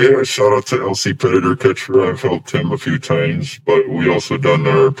Yeah, shout out to LC Predator Catcher. I've helped him a few times, but we also done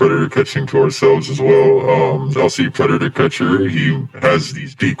our predator catching to ourselves as well. LC Predator Catcher, he has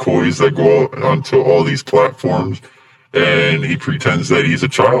these decoys that go out onto all these platforms, and he pretends that he's a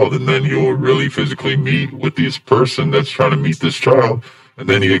child, and then he'll really physically meet with this person that's trying to meet this child, and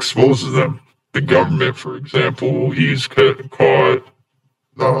then he exposes them. The government, for example, he's caught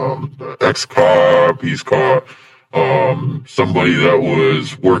the ex-cop, he's caught somebody that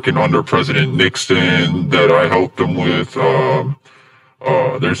was working under President Nixon that I helped him with.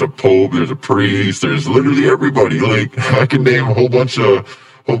 There's a pope, there's a priest, there's literally everybody. Like I can name a whole bunch of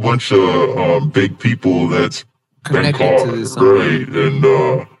big people that's been connected caught, to this. right?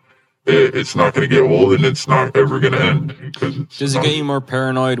 And it's not going to get old, and it's not ever going to end because it's. Does it get you more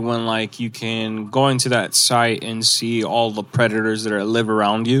paranoid when like you can go into that site and see all the predators that live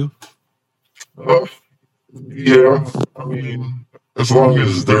around you? Yeah, I mean, as long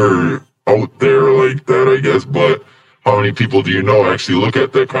as they're out there like that, I guess. But how many people do you know actually look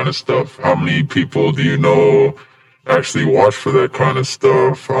at that kind of stuff? How many people do you know actually watch for that kind of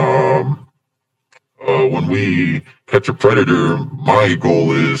stuff? When we catch a predator, my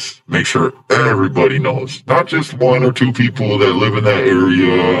goal is make sure everybody knows, not just one or two people that live in that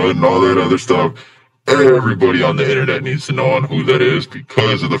area and all that other stuff. Everybody on the internet needs to know on who that is,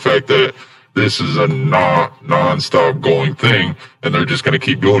 because of the fact that this is a non-stop going thing, and they're just going to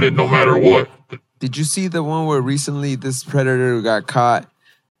keep doing it no matter what. Did you see the one where recently this predator got caught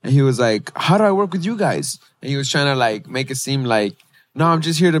and he was like, how do I work with you guys? And he was trying to like make it seem like, no, I'm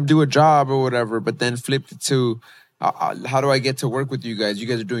just here to do a job or whatever, but then flipped it to, how do I get to work with you guys? You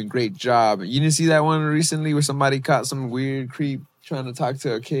guys are doing a great job. You didn't see that one recently where somebody caught some weird creep trying to talk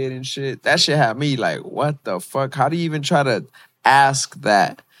to a kid and shit? That shit had me like, what the fuck? How do you even try to ask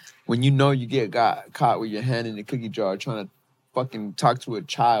that when you know you got caught with your hand in the cookie jar trying to fucking talk to a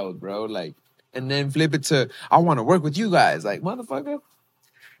child, bro? Like, and then flip it to, I want to work with you guys. Like, motherfucker.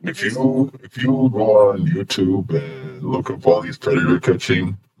 If you go on YouTube and look up all these predator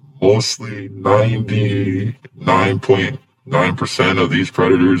catching, mostly 99.9% of these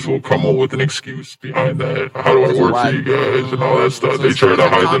predators will come up with an excuse behind that. How do I work for you guys and all that stuff? So they it's try to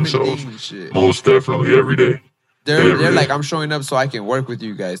like a hide common themselves. theme and shit. Most definitely every day. They're like, I'm showing up so I can work with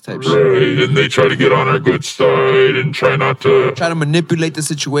you guys type shit. Right, and they try to get on our good side and try not to. Try to manipulate the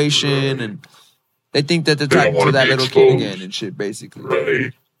situation, and they think that they're They don't talking to wanna that be little kid exposed. again and shit, basically.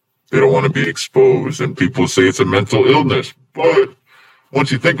 Right. They don't want to be exposed, and people say it's a mental illness. But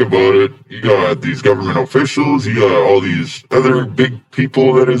once you think about it, you got these government officials, you got all these other big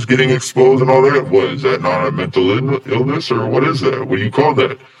people that is getting exposed and all that. What is that? Not a mental illness, or what is that? What do you call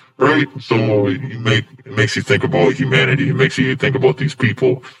that? Right? So it makes you think about humanity. It makes you think about these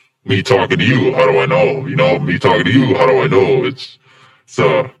people. Me talking to you, how do I know? You know, me talking to you, how do I know? It's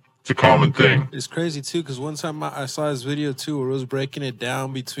a common thing. It's crazy too, because one time I saw this video too where it was breaking it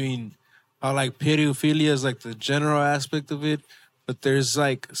down between how like pedophilia is like the general aspect of it, but there's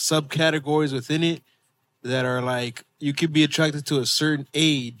like subcategories within it. that are like you could be attracted to a certain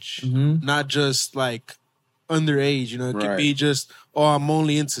age, not just like underage. You know, it could be just I'm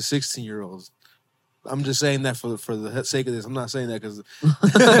only into 16-year-olds. I'm just saying that for the sake of this. I'm not saying that because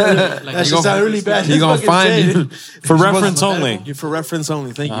that should sound really bad. You're gonna find you for reference only. For reference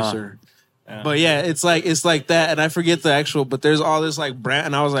only. Thank you, sir. Yeah. But yeah, it's like that, and I forget the actual. But there's all this like brand,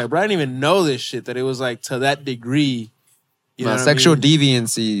 and I was like, bro, I didn't even know this shit that it was like to that degree. You know sexual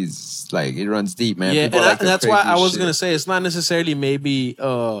deviancy is like it runs deep, man. Yeah, People and that's why I was shit. gonna say it's not necessarily maybe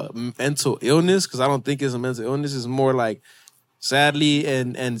mental illness because I don't think it's a mental illness. It's more like sadly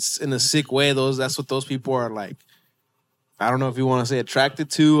and in a sick way. That's what those people are like. I don't know if you want to say attracted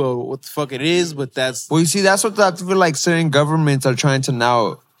to or what the fuck it is, but that's well. You see, that's what I feel like certain governments are trying to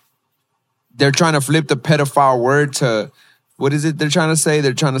now. They're trying to flip the pedophile word to what is it? They're trying to say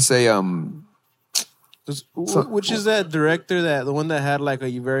which is that director the one that had like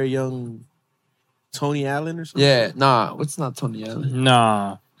a very young Tony Allen or something? Yeah, nah, what's not Tony Allen?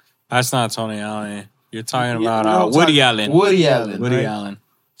 Nah, that's not Tony Allen. You're talking about Woody Allen. Woody Allen. Woody Allen.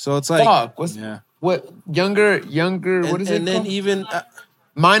 So it's like fuck. What younger? What is it? And then called? even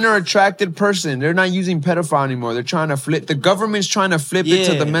minor attracted person. They're not using pedophile anymore. They're trying to flip. The government's trying to flip it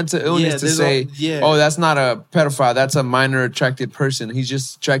to the mental illness to say, oh, that's not a pedophile. That's a minor attracted person. He's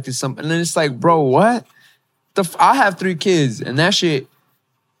just attracted something. And then it's like, bro, what? I have 3 kids, and that shit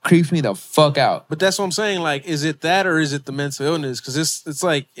creeps me the fuck out. But that's what I'm saying. Like, is it that or is it the mental illness? Because it's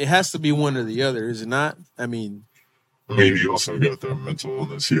like it has to be one or the other, is it not? I mean, you also got the mental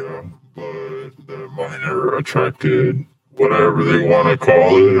illness, yeah, but the minor attracted, whatever they want to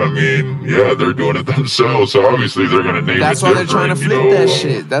call it. I mean, yeah, they're doing it themselves, so obviously they're going to name it. That's why they're trying to flip that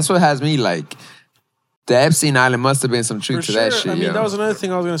shit. That's what has me like. The Epstein Island must have been some truth to that shit. I mean, that was another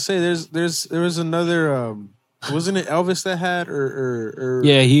thing I was gonna say. There was another. Wasn't it Elvis that had or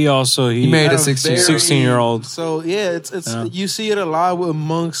yeah, he married a 16-year-old. So yeah, it's you see it a lot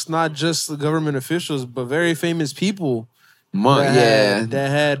amongst not just the government officials but very famous people. That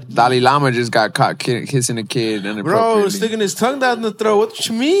had Dalai Lama just got caught kissing a kid inappropriately. Bro, sticking his tongue down the throat. What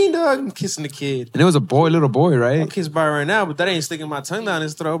you mean, dog? I'm kissing the kid. And it was a little boy, right? I'm kissed by right now, but that ain't sticking my tongue down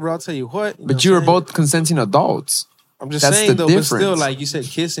his throat, bro. I'll tell you what. But you were both consenting adults. I'm just saying, though, but still, like you said,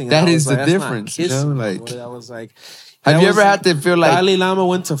 kissing. That is the difference. You know, like, I was like, have you ever had to feel like Dalai Lama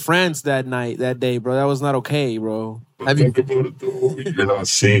went to France that day, bro? That was not okay, bro. Think about it though. You're not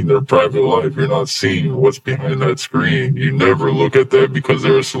seeing their private life. You're not seeing what's behind that screen. You never look at that because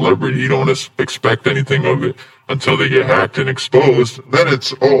they're a celebrity. You don't expect anything of it until they get hacked and exposed. Then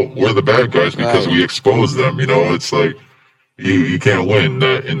it's, we're the bad guys because we exposed them. You know, it's like you can't win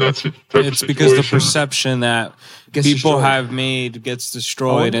in that type of situation. It's because the perception that people have made gets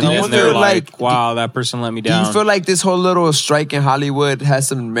destroyed, and then they're like, wow, that person let me down. Do you feel like this whole little strike in Hollywood has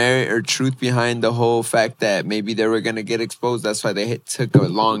some merit or truth behind the whole fact that maybe they were going to get exposed? That's why they took a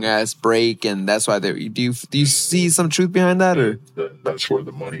long-ass break, and that's why do you see some truth behind that? Or that's where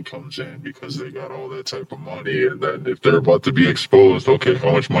the money comes in, because they got all that type of money, and then if they're about to be exposed, okay,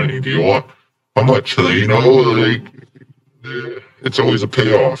 how much money do you want? How much? You know, like... It's always a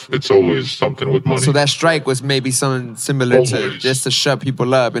payoff. It's always something with money. So that strike was maybe something similar to just to shut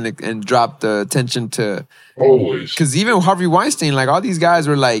people up and drop the attention to... Always. Because even Harvey Weinstein, like all these guys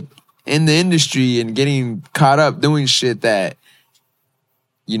were like in the industry and getting caught up doing shit that,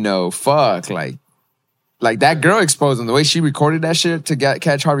 you know, fuck. Like that girl exposed them. The way she recorded that shit to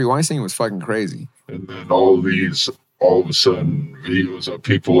catch Harvey Weinstein was fucking crazy. And then all of a sudden videos of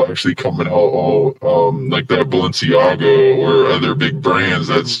people actually coming out like that Balenciaga or other big brands.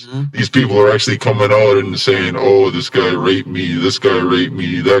 These people are actually coming out and saying, this guy raped me, this guy raped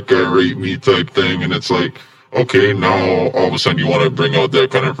me, that guy raped me type thing. And it's like, okay, now all of a sudden you want to bring out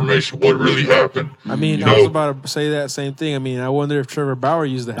that kind of information. What really happened? I mean, I was about to say that same thing. I mean, I wonder if Trevor Bauer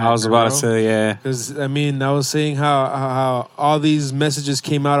used the hacker. I was about to say, yeah. Because, I mean, I was saying how all these messages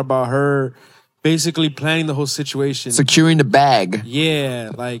came out about her basically planning the whole situation. Securing the bag.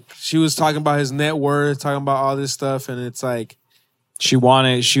 Yeah, like she was talking about his net worth, talking about all this stuff, and it's like... She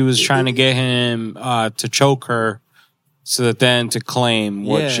was trying to get him to choke her so that then to claim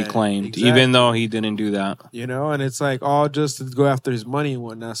what she claimed, even though he didn't do that. You know, and it's like all just to go after his money and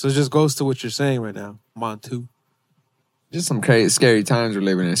whatnot. So it just goes to what you're saying right now, Montu. Just some crazy, scary times we're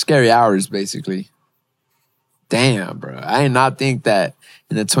living in. Scary hours, basically. Damn, bro. I did not think that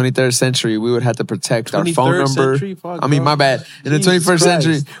in the 23rd century we would have to protect our phone number. My bad. In the 21st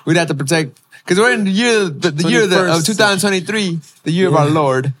century, we'd have to protect... Because we're in the year of 2023, the year of our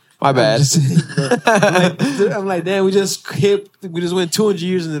Lord. My bad. I'm like, damn, we just went 200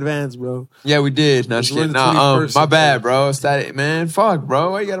 years in advance, bro. Yeah, we did. No, It's shit. one of the Nah, 21st my bad, bro. Static, man. Fuck,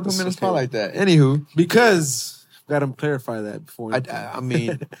 bro. Why you gotta put me in a That's spot okay. like that? Anywho, Because gotta clarify that before. I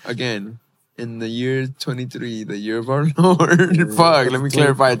mean, again, in the year 23, the year of our Lord. Fuck, let me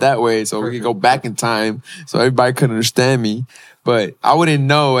clarify it that way so we can go back in time so everybody could understand me. But I wouldn't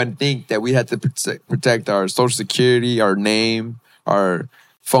know and think that we had to protect our social security, our name, our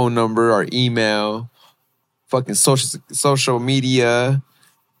phone number, our email, fucking social media,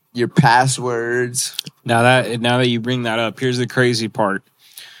 your passwords, Now that you bring that up, here's the crazy part.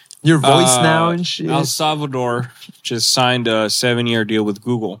 your voice now and shit. El Salvador just signed a 7-year deal with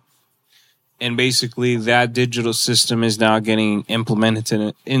Google. And basically that digital system is now getting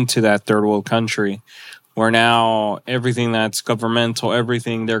implemented into that third world country, where now everything that's governmental,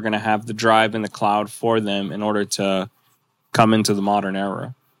 everything, they're going to have the drive in the cloud for them in order to come into the modern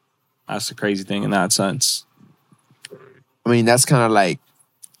era. That's the crazy thing in that sense. I mean, that's kind of like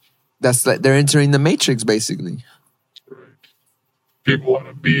they're entering the matrix, basically. People want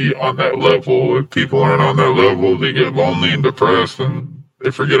to be on that level. If people aren't on that level, they get lonely and depressed and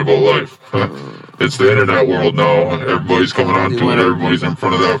they forget about life. It's the internet world now. Everybody's coming onto it. Everybody's in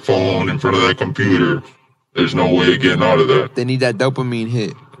front of that phone, in front of that computer. There's no way of getting out of that. They need that dopamine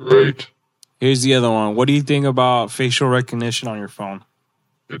hit. Right. Here's the other one. What do you think about facial recognition on your phone?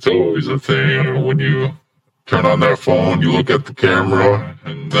 It's always a thing. When you turn on that phone, you look at the camera,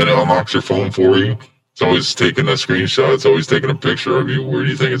 and then it unlocks your phone for you. It's always taking a screenshot. It's always taking a picture of you. Where do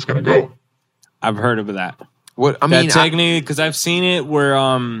you think it's going to go? I've heard of that. What I mean, That technically, because I've seen it where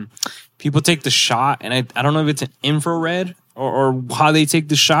people take the shot, and I don't know if it's an infrared or how they take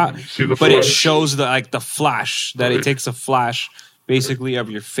the shot, See the but it flash. shows the flash that it Right. takes a flash basically of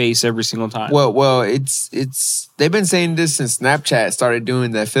your face every single time. well, it's they've been saying this since Snapchat started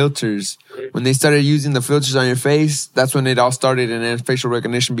doing the filters. When they started using the filters on your face, that's when it all started, and then facial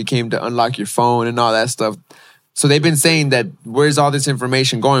recognition became to unlock your phone and all that stuff. So they've been saying that where's all this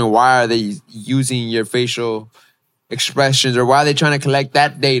information going? Why are they using your facial expressions, or why are they trying to collect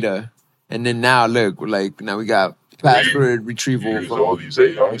that data? And then now look, now we got password retrieval. Use all these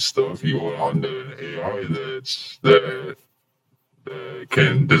AI stuff. You go on the AI that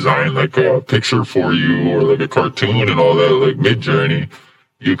can design like a picture for you or like a cartoon and all that, like Midjourney.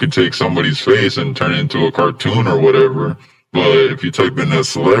 You could take somebody's face and turn it into a cartoon or whatever. But if you type in a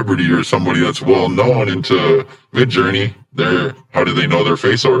celebrity or somebody that's well known into Midjourney, how do they know their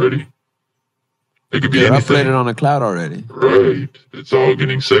face already? It could be They're anything. uploaded on the cloud already. Right. It's all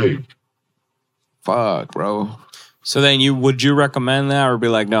getting saved. Fuck, bro. So then would you recommend that, or be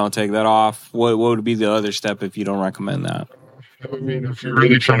like, no, take that off? What would be the other step if you don't recommend that? I mean, if you're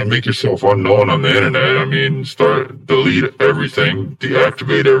really trying to make yourself unknown on the internet, I mean, delete everything,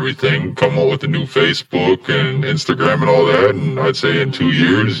 deactivate everything, come up with a new Facebook and Instagram and all that. And I'd say in 2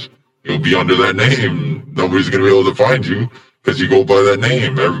 years, you'll be under that name. Nobody's going to be able to find you because you go by that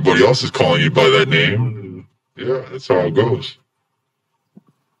name. Everybody else is calling you by that name. Yeah, that's how it goes.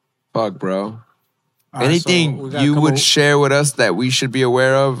 Fuck, bro. All right, Anything so we got a you couple- would share with us that we should be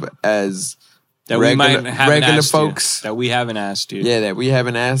aware of as That we might regular haven't asked you, folks? that we haven't asked you. Yeah, that we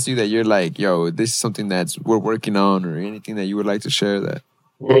haven't asked you, that you're like, yo, this is something we're working on, or anything that you would like to share that.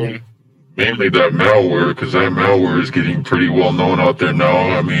 Well, mainly that malware, because that malware is getting pretty well known out there now.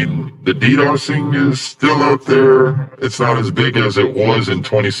 I mean, the DDoSing is still out there. It's not as big as it was in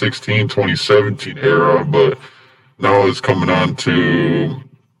 2016, 2017 era, but now it's coming on to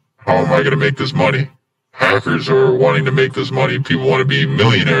how am I going to make this money? Hackers are wanting to make this money. People want to be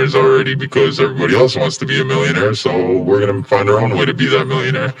millionaires already because everybody else wants to be a millionaire. So we're going to find our own way to be that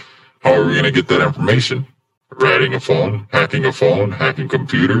millionaire. How are we going to get that information? Ratting a phone, hacking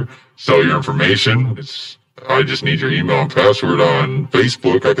computer, sell your information. I just need your email and password on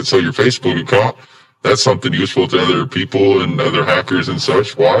Facebook. I could sell your Facebook account. That's something useful to other people and other hackers and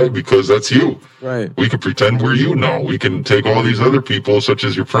such. Why? Because that's you. Right. We can pretend we're you now. We can take all these other people, such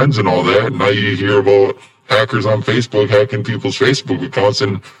as your friends and all that. And now you hear about hackers on Facebook hacking people's Facebook accounts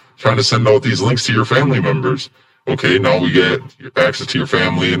and trying to send out these links to your family members. Okay, now we get access to your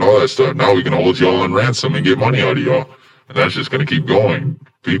family and all that stuff. Now we can hold y'all on ransom and get money out of y'all. And that's just going to keep going.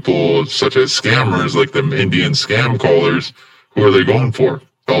 People such as scammers, like them Indian scam callers, who are they going for?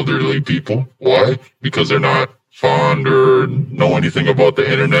 Elderly people. Why? Because they're not fond or know anything about the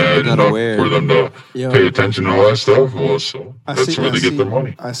internet Not enough aware. for them to Yo. pay attention to all that stuff. Well, so that's where they get their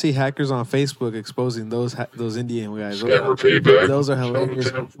money. I see hackers on Facebook exposing those Indian guys. Scammer payback. Those are hilarious.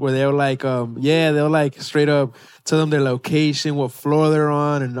 Where they'll like, they'll like straight up tell them their location, what floor they're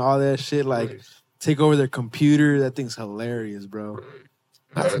on, and all that shit. Like, take over their computer. That thing's hilarious, bro.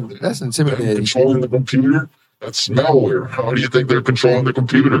 That's intimidating. Controlling the computer, that's malware. How do you think they're controlling the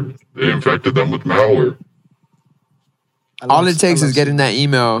computer? They infected them with malware. All it takes is getting that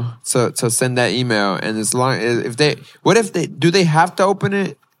email to send that email, and as long if they do they have to open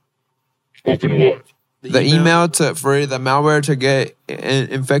it? Open what? The email for the malware to get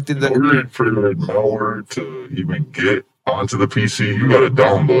infected. In order for the malware to even get onto the PC, you got to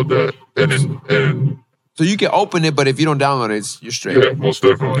download that, and so you can open it, but if you don't download it, you're straight. yeah, most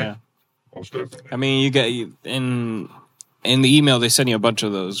definitely. Yeah. Most definitely. I mean, you get in the email they send you a bunch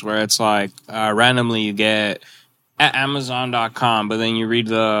of those where it's like randomly you get at Amazon.com, but then you read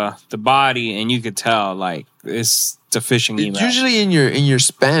the body and you could tell like it's a phishing email. It's usually in your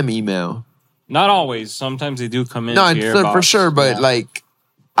spam email. Not always. Sometimes they do come in. No, to your for box. sure, but Yeah. like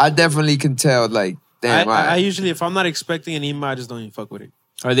I definitely can tell. Like, damn, I usually, if I'm not expecting an email, I just don't even fuck with it.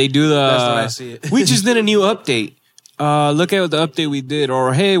 Or they do That's how I see it. we just did a new update. Look at the update we did,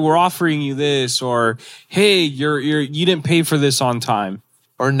 or hey, we're offering you this, or hey, you didn't pay for this on time.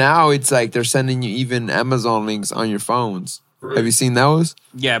 or now it's like they're sending you even Amazon links on your phones. Right. Have you seen those?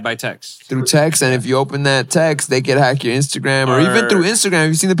 Yeah, by text. Through text, and if you open that text, they can hack your Instagram, or even through Instagram. Have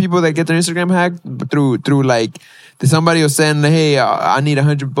you seen the people that get their Instagram hacked through like somebody will send, hey, I need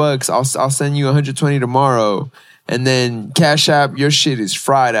 $100. I'll send you 120 tomorrow, and then Cash App, your shit is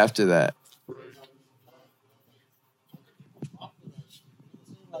fried after that.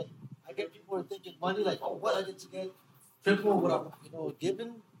 I get people are thinking money like, oh, what I get to get triple what I'm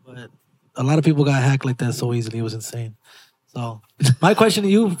given, but a lot of people got hacked like that so easily. It was insane. So my question to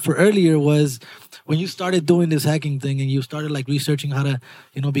you for earlier was, when you started doing this hacking thing and you started like researching how to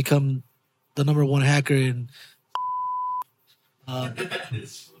become the number one hacker and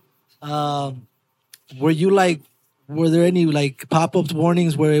were there any like pop-up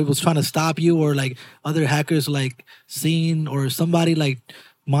warnings where it was trying to stop you, or like other hackers like seeing, or somebody like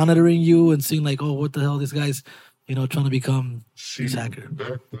monitoring you and seeing like, oh, what the hell, this guy's trying to become this hacker?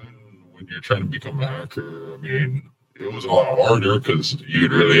 Back then, when you're trying to become a hacker, I mean, it was a lot harder because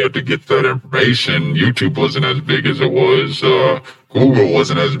you'd really have to get that information. YouTube wasn't as big as it was. Google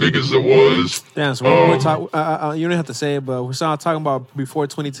wasn't as big as it was. Damn, so we're talking. You don't have to say it, but we're talking about before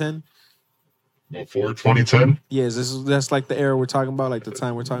 2010. Before 2010? Yes, that's like the era we're talking about, like the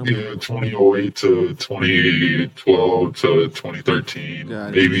time we're talking about. Yeah, 2008 to 2012 to 2013,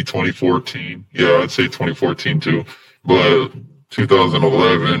 maybe 2014. Yeah, I'd say 2014 too. But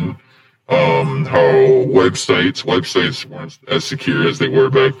 2011, how websites weren't as secure as they were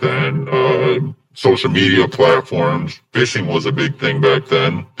back then. Social media platforms, phishing was a big thing back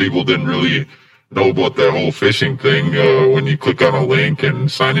then. People didn't really know about that whole phishing thing. When you click on a link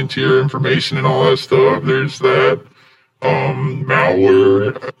and sign into your information and all that stuff, there's that.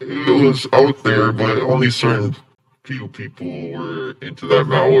 Malware, it was out there, but only certain few people were into that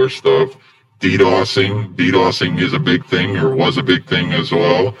malware stuff. DDoSing is a big thing, or was a big thing as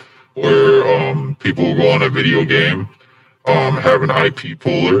well, where people will go on a video game, have an IP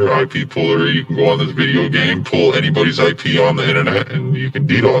puller. You can go on this video game, pull anybody's IP on the internet, and you can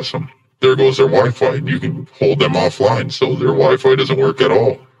DDoS them. There goes their Wi-Fi. You can hold them offline, so their Wi-Fi doesn't work at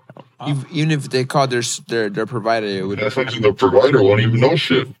all. Even if they call their provider, it would. The provider won't even know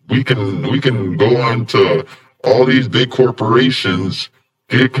shit. We can go on to all these big corporations,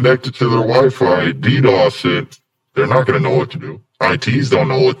 get connected to their Wi-Fi, DDoS it. They're not going to know what to do. ITs don't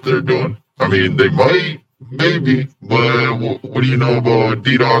know what they're doing. I mean, they might, maybe, but what do you know about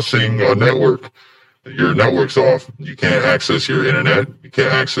DDoSing a network? Your network's off. You can't access your internet. You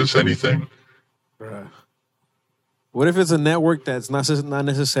can't access anything. Bruh. What if it's a network that's not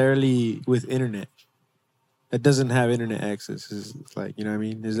necessarily with internet, that doesn't have internet access? It's like, you know what I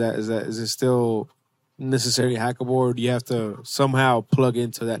mean? Is it still necessarily hackable, or do you have to somehow plug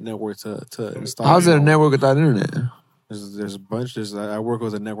into that network to install? How's it a network without internet? There's a bunch. I work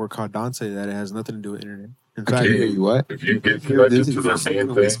with a network called Dante that it has nothing to do with internet. In I fact, can hear you. What? If you get connected to their main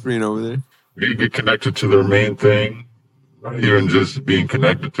thing, Whispering over there. you get connected to their main thing, not even just being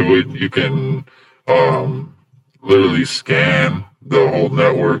connected to it, you can literally scan the whole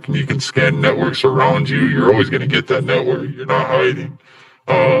network, and you can scan networks around you. You're always going to get that network. You're not hiding.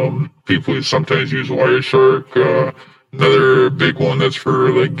 People sometimes use Wireshark. Another big one that's for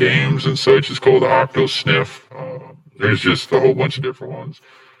like games and such is called OctoSniff. There's just a whole bunch of different ones.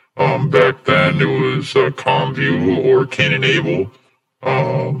 Back then it was ComView or Canonable.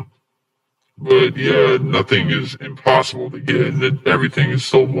 But yeah, nothing is impossible to get. Everything is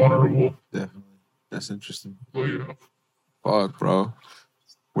so vulnerable. definitely. That's interesting. But yeah. Fuck, bro.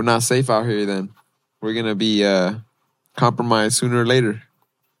 We're not safe out here then. We're going to be compromised sooner or later.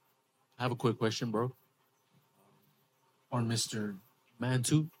 I have a quick question, bro. Or Mr. Man,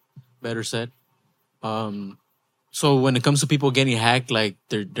 too. Better said. So when it comes to people getting hacked, like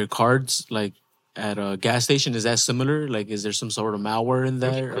their cards, like at a gas station, is that similar? Like, is there some sort of malware in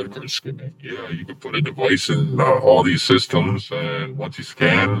there? Credit card skimming. Yeah, you can put a device in all these systems, and once you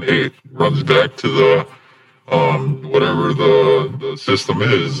scan, it runs back to the whatever the system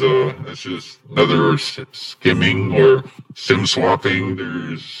is. It's just another skimming or SIM swapping.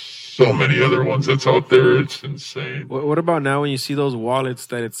 There's so many other ones that's out there. It's insane. What about now when you see those wallets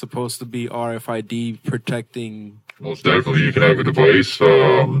that it's supposed to be RFID protecting? Most definitely, you can have a device.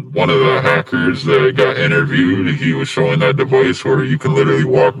 One of the hackers that got interviewed, he was showing that device where you can literally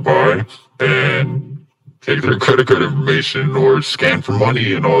walk by and take their credit card information or scan for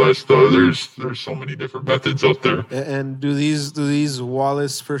money and all that stuff. There's so many different methods out there. And do these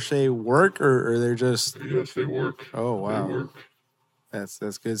wallets per se work, or they're just? Yes, they work. Oh wow, They work.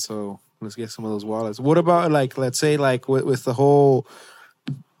 that's good. So let's get some of those wallets. What about like, let's say like with the whole,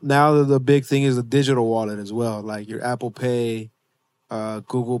 now the big thing is the digital wallet as well, like your Apple Pay,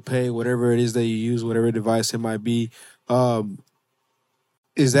 Google Pay, whatever it is that you use, whatever device it might be.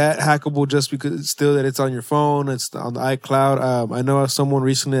 Is that hackable just because it's still that it's on your phone, it's on the iCloud? I know of someone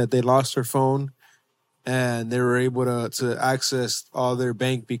recently that they lost their phone and they were able to access all their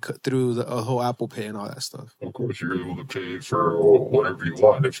bank through the whole Apple Pay and all that stuff. Of course, you're able to pay for whatever you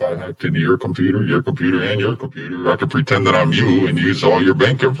want. If I hacked into your computer, and your computer, I could pretend that I'm you and use all your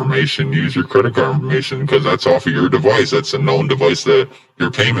bank information, use your credit card information, because that's off of your device. That's a known device that your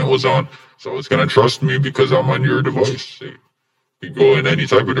payment was on. So it's going to trust me because I'm on your device. See? You go in any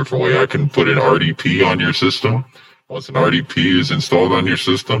type of different way. I can put an RDP on your system. Once an RDP is installed on your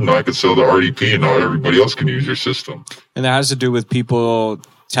system, now I can sell the RDP and now everybody else can use your system. And that has to do with people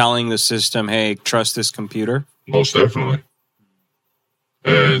telling the system, hey, trust this computer? Most definitely.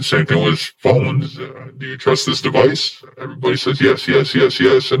 And same thing with phones. Do you trust this device? Everybody says yes, yes, yes,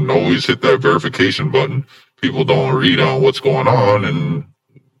 yes. And always hit that verification button. People don't read on what's going on and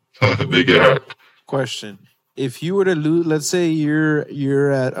they get hacked. Question: if you were to lose, let's say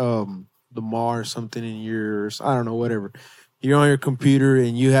you're at the mall or something, and I don't know, whatever, you're on your computer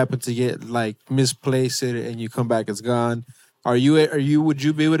and you happen to get like misplace it and you come back, it's gone. Would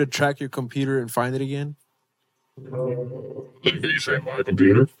you be able to track your computer and find it again? Like you say, my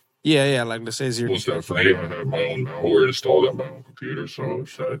computer? Yeah, like let's say it's your. Most definitely. I have my own malware installed on my own computer, so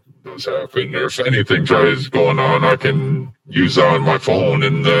if that does happen, or if anything tries going on, I can use that on my phone,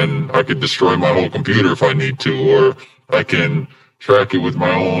 and then I could destroy my whole computer if I need to, or I can track it with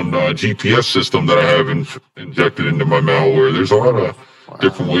my own GPS system that I have injected into my malware. There's a lot of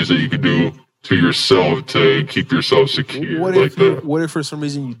different ways that you can do to yourself to keep yourself secure. What if for some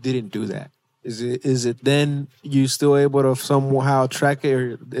reason you didn't do that? Is it then you still able to somehow track it,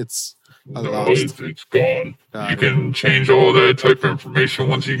 or it's lost? It's gone. You can change all that type of information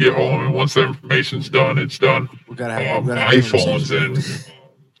once you get home, and once that information's done, it's done. We gotta have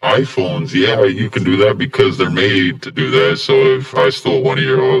iPhones, yeah, you can do that because they're made to do that. So if I stole one of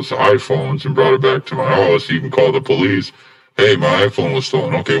your iPhones and brought it back to my house, you can call the police. Hey, my iPhone was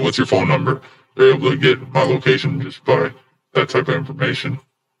stolen. Okay, what's your phone number? They're able to get my location just by that type of information.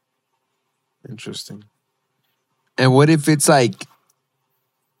 Interesting. And what if it's like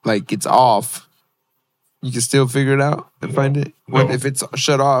it's off? You can still figure it out and find it. What if it's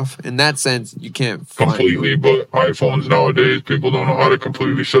shut off? In that sense, you can't find completely. But iPhones nowadays, people don't know how to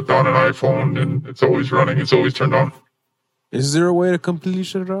completely shut down an iPhone, and it's always running. It's always turned on. Is there a way to completely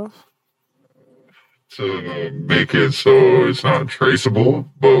shut it off? To make it so it's not traceable,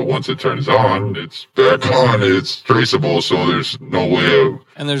 but once it turns on, it's back on. It's traceable, so there's no way of.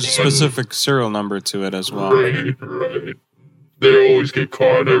 And there's a specific serial number to it as well. Right. They always get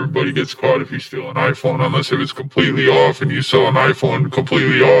caught. Everybody gets caught if you steal an iPhone, unless if it's completely off and you sell an iPhone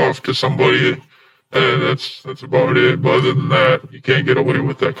completely off to somebody. And that's about it. But other than that, you can't get away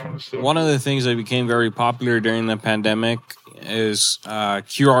with that kind of stuff. One of the things that became very popular during the pandemic is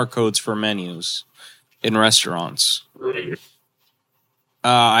QR codes for menus in restaurants. Right.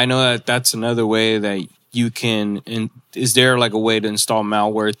 I know that's another way that you can. Is there like a way to install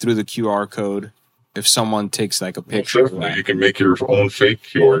malware through the QR code? If someone takes like a picture of that. You can make your own fake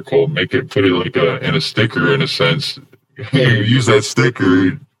QR code, put it like in a sticker in a sense. Use that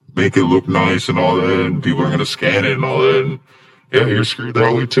sticker, make it look nice and all that, and people are going to scan it and all that. And yeah, you're screwed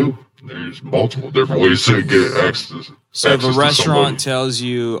that way too. There's multiple different ways to get access. So if a restaurant tells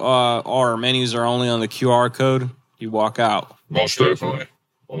you our menus are only on the QR code, you walk out. Most definitely.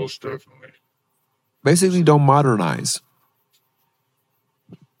 Basically, don't modernize.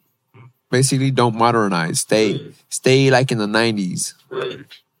 Stay like in the 90s. Right.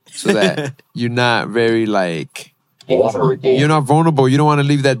 So that you're not very like vulnerable. You're not vulnerable. You don't want to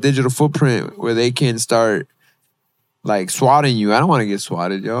leave that digital footprint where they can start like swatting you. I don't want to get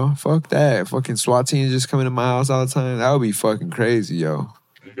swatted, yo. Fuck that. Fucking SWAT teams just coming to my house all the time. That would be fucking crazy, yo.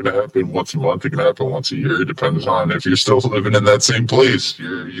 It's gonna happen once a month. It can happen once a year. It depends on if you're still living in that same place.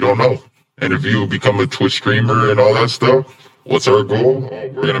 You don't know. And if you become a Twitch streamer and all that stuff, what's our goal? Oh,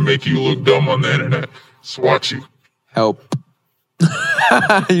 we're gonna make you look dumb on the internet. Swat you. Help.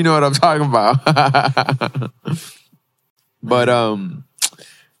 You know what I'm talking about. But and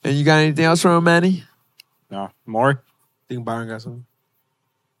you got anything else from him, Manny? No more. Think Byron got something?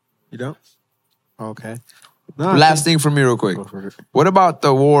 You don't? Okay. No, Last thing from me, real quick. Go for it. What about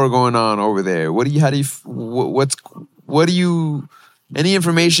the war going on over there? What do you? Any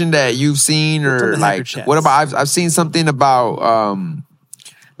information that you've seen What's on or the hacker like? chats? What about? I've seen something about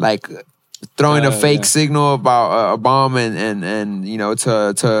like throwing a fake Yeah. signal about a bomb and you know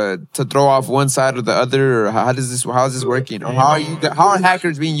to throw off one side or the other. Or how is this working? Or how are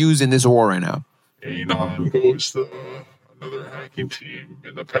hackers being used in this war right now? Anon goes another hacking team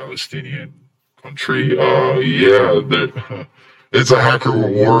in the Palestinian country. It's a hacker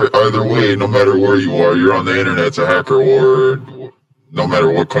war either way. No matter where you are, you're on the internet. It's a hacker war. No matter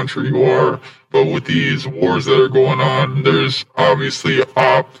what country you are. But with these wars that are going on, there's obviously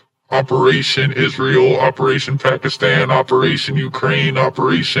Operation Israel, Operation Pakistan, Operation Ukraine,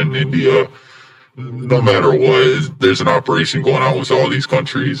 Operation India. No matter what, there's an operation going on with all these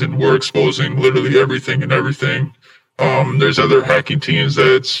countries, and we're exposing literally everything and everything. There's other hacking teams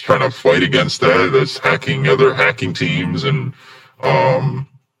that's trying to fight against that, that's hacking other hacking teams, and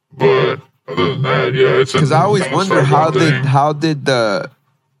but other than that, yeah, it's Because I always wonder how thing. did the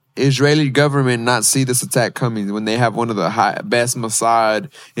Israeli government not see this attack coming when they have one of the best Mossad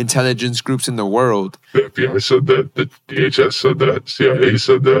intelligence groups in the world? The FBI said that, the DHS said that, CIA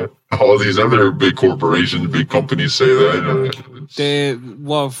said that, all these other big corporations, big companies say that.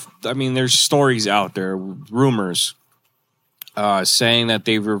 There's stories out there, rumors, saying that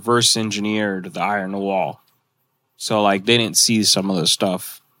they reverse engineered the Iron Wall. So, like, they didn't see some of the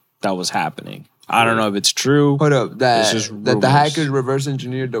stuff that was happening. I don't know if it's true. Hold up, that This is the rumors. hackers reverse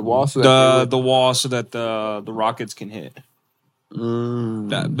engineered the wall so that The wall so that the rockets can hit.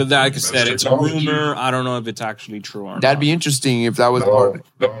 Mm. But like I said, it's a technology. rumor. I don't know if it's actually true or not. That'd be interesting if that was part.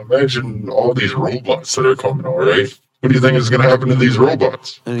 Now imagine all these robots that are coming out, right? What do you think is going to happen to these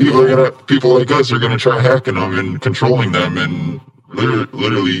robots? People like us are going to try hacking them and controlling them and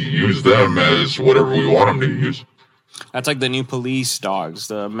literally use them as whatever we want them to use. That's like the new police dogs,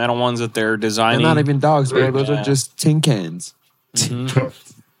 the metal ones that they're They're designing. not even dogs, bro. Those Yeah. are just tin cans. Mhm.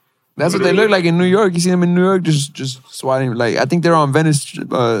 That's what they look like in New York. You see them in New York, just swatting. Like I think they're on Venice,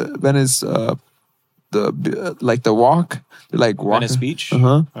 the walk. They're like walking. Venice Beach.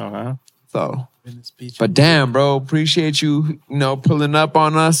 Uh-huh. Uh-huh. So, Venice Beach. but damn, bro, appreciate you, pulling up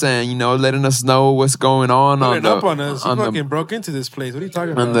on us and letting us know what's going on. Pulling on up on us. You on fucking the, broke into this place. What are you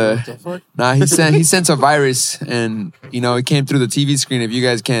talking on about? the- What the fuck? Nah, he sent a virus, and it came through the TV screen. If you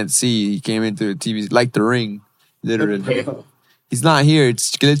guys can't see, he came in through the TV, like the Ring, literally. He's not here.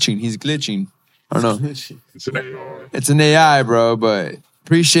 It's glitching. He's glitching. I don't know. It's an AI. It's an AI, bro. But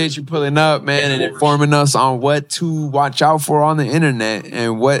appreciate you pulling up, man, and informing us on what to watch out for on the internet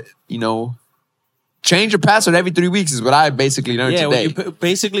and what Change your password every 3 weeks is what I basically learned Yeah,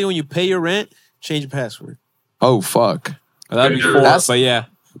 today. when you pay your rent, change your password. Oh fuck! That'd be Yeah. cool. That's- But yeah,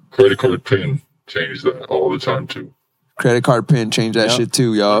 Credit card PIN, change that all the time too. Credit card pin, change that Yep. shit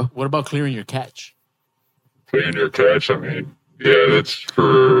too, y'all. What about clearing your catch? Paying your cash, that's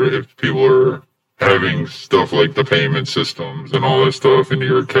for if people are having stuff like the payment systems and all that stuff into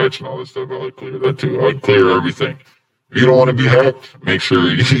your catch and all that stuff. I would clear that too. I would clear everything. If you don't want to be hacked, make sure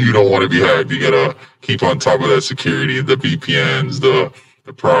you don't want to be hacked. You gotta keep on top of that security, the VPNs,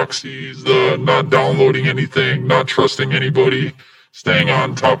 the proxies, the not downloading anything, not trusting anybody, staying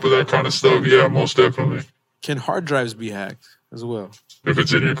on top of that kind of stuff. Yeah, most definitely. Can hard drives be hacked as well? If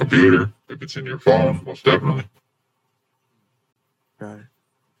it's in your computer, if it's in your phone, most definitely. Got it.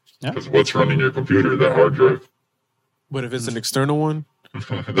 Because what's running your computer? That hard drive But if it's an external one,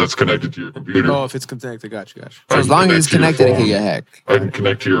 that's connected to your computer. if it's connected, got you. So as long as it's connected, it can get hacked. I can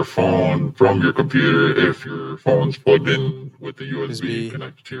connect to your phone from your computer if your phone's plugged in with the USB USB.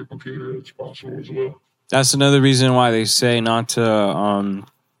 connected to your computer. It's possible as well. that's another reason why they say not to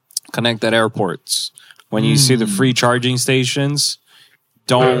connect at airports. When you see the free charging stations,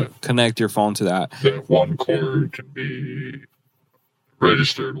 don't connect your phone to that. That one cord can be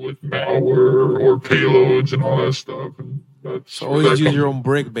registered with malware or payloads and all that stuff. And that's So where always that use comes your from. own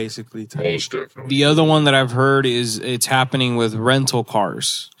brick, basically. Most definitely. The other one that I've heard is it's happening with rental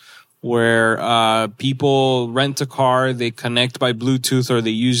cars. where people rent a car, they connect by Bluetooth or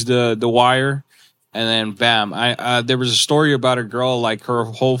they use the wire, and then bam. There was a story about a girl, like her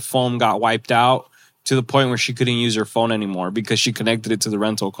whole phone got wiped out to the point where she couldn't use her phone anymore because she connected it to the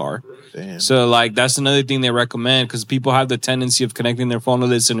rental car. Damn. So like that's another thing they recommend, because people have the tendency of connecting their phone to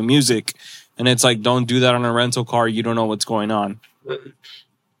listen to music, and it's like, don't do that on a rental car. You don't know what's going on.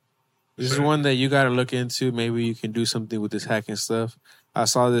 This is one that you got to look into. Maybe you can do something with this hacking stuff. I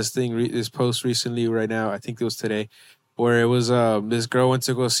saw this thing, this post recently. Right now, I think it was today, where it was this girl went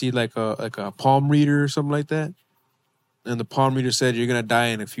to go see like a palm reader or something like that, and the palm reader said you're gonna die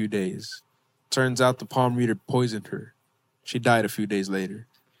in a few days. Turns out the palm reader poisoned her. She died a few days later.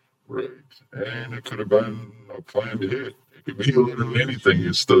 Right. And it could have been a planned hit. It could be literally anything.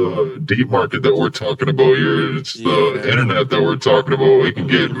 It's the deep market that we're talking about here. It's the internet that we're talking about. It can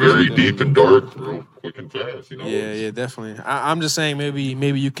get very deep and dark real quick and fast, you know? Yeah, definitely. I'm just saying maybe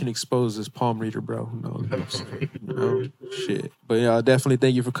you can expose this palm reader, bro. Who knows? You know? Shit. But yeah, definitely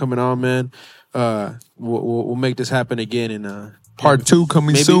thank you for coming on, man. We'll make this happen again in Part 2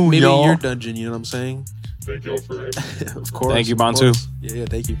 coming soon, maybe y'all. your dungeon, you know what I'm saying? Thank y'all for having me. Of course. Thank you, of Bantu. course. Yeah,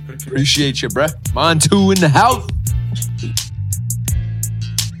 thank you. Appreciate you, bruh. Montu in the house.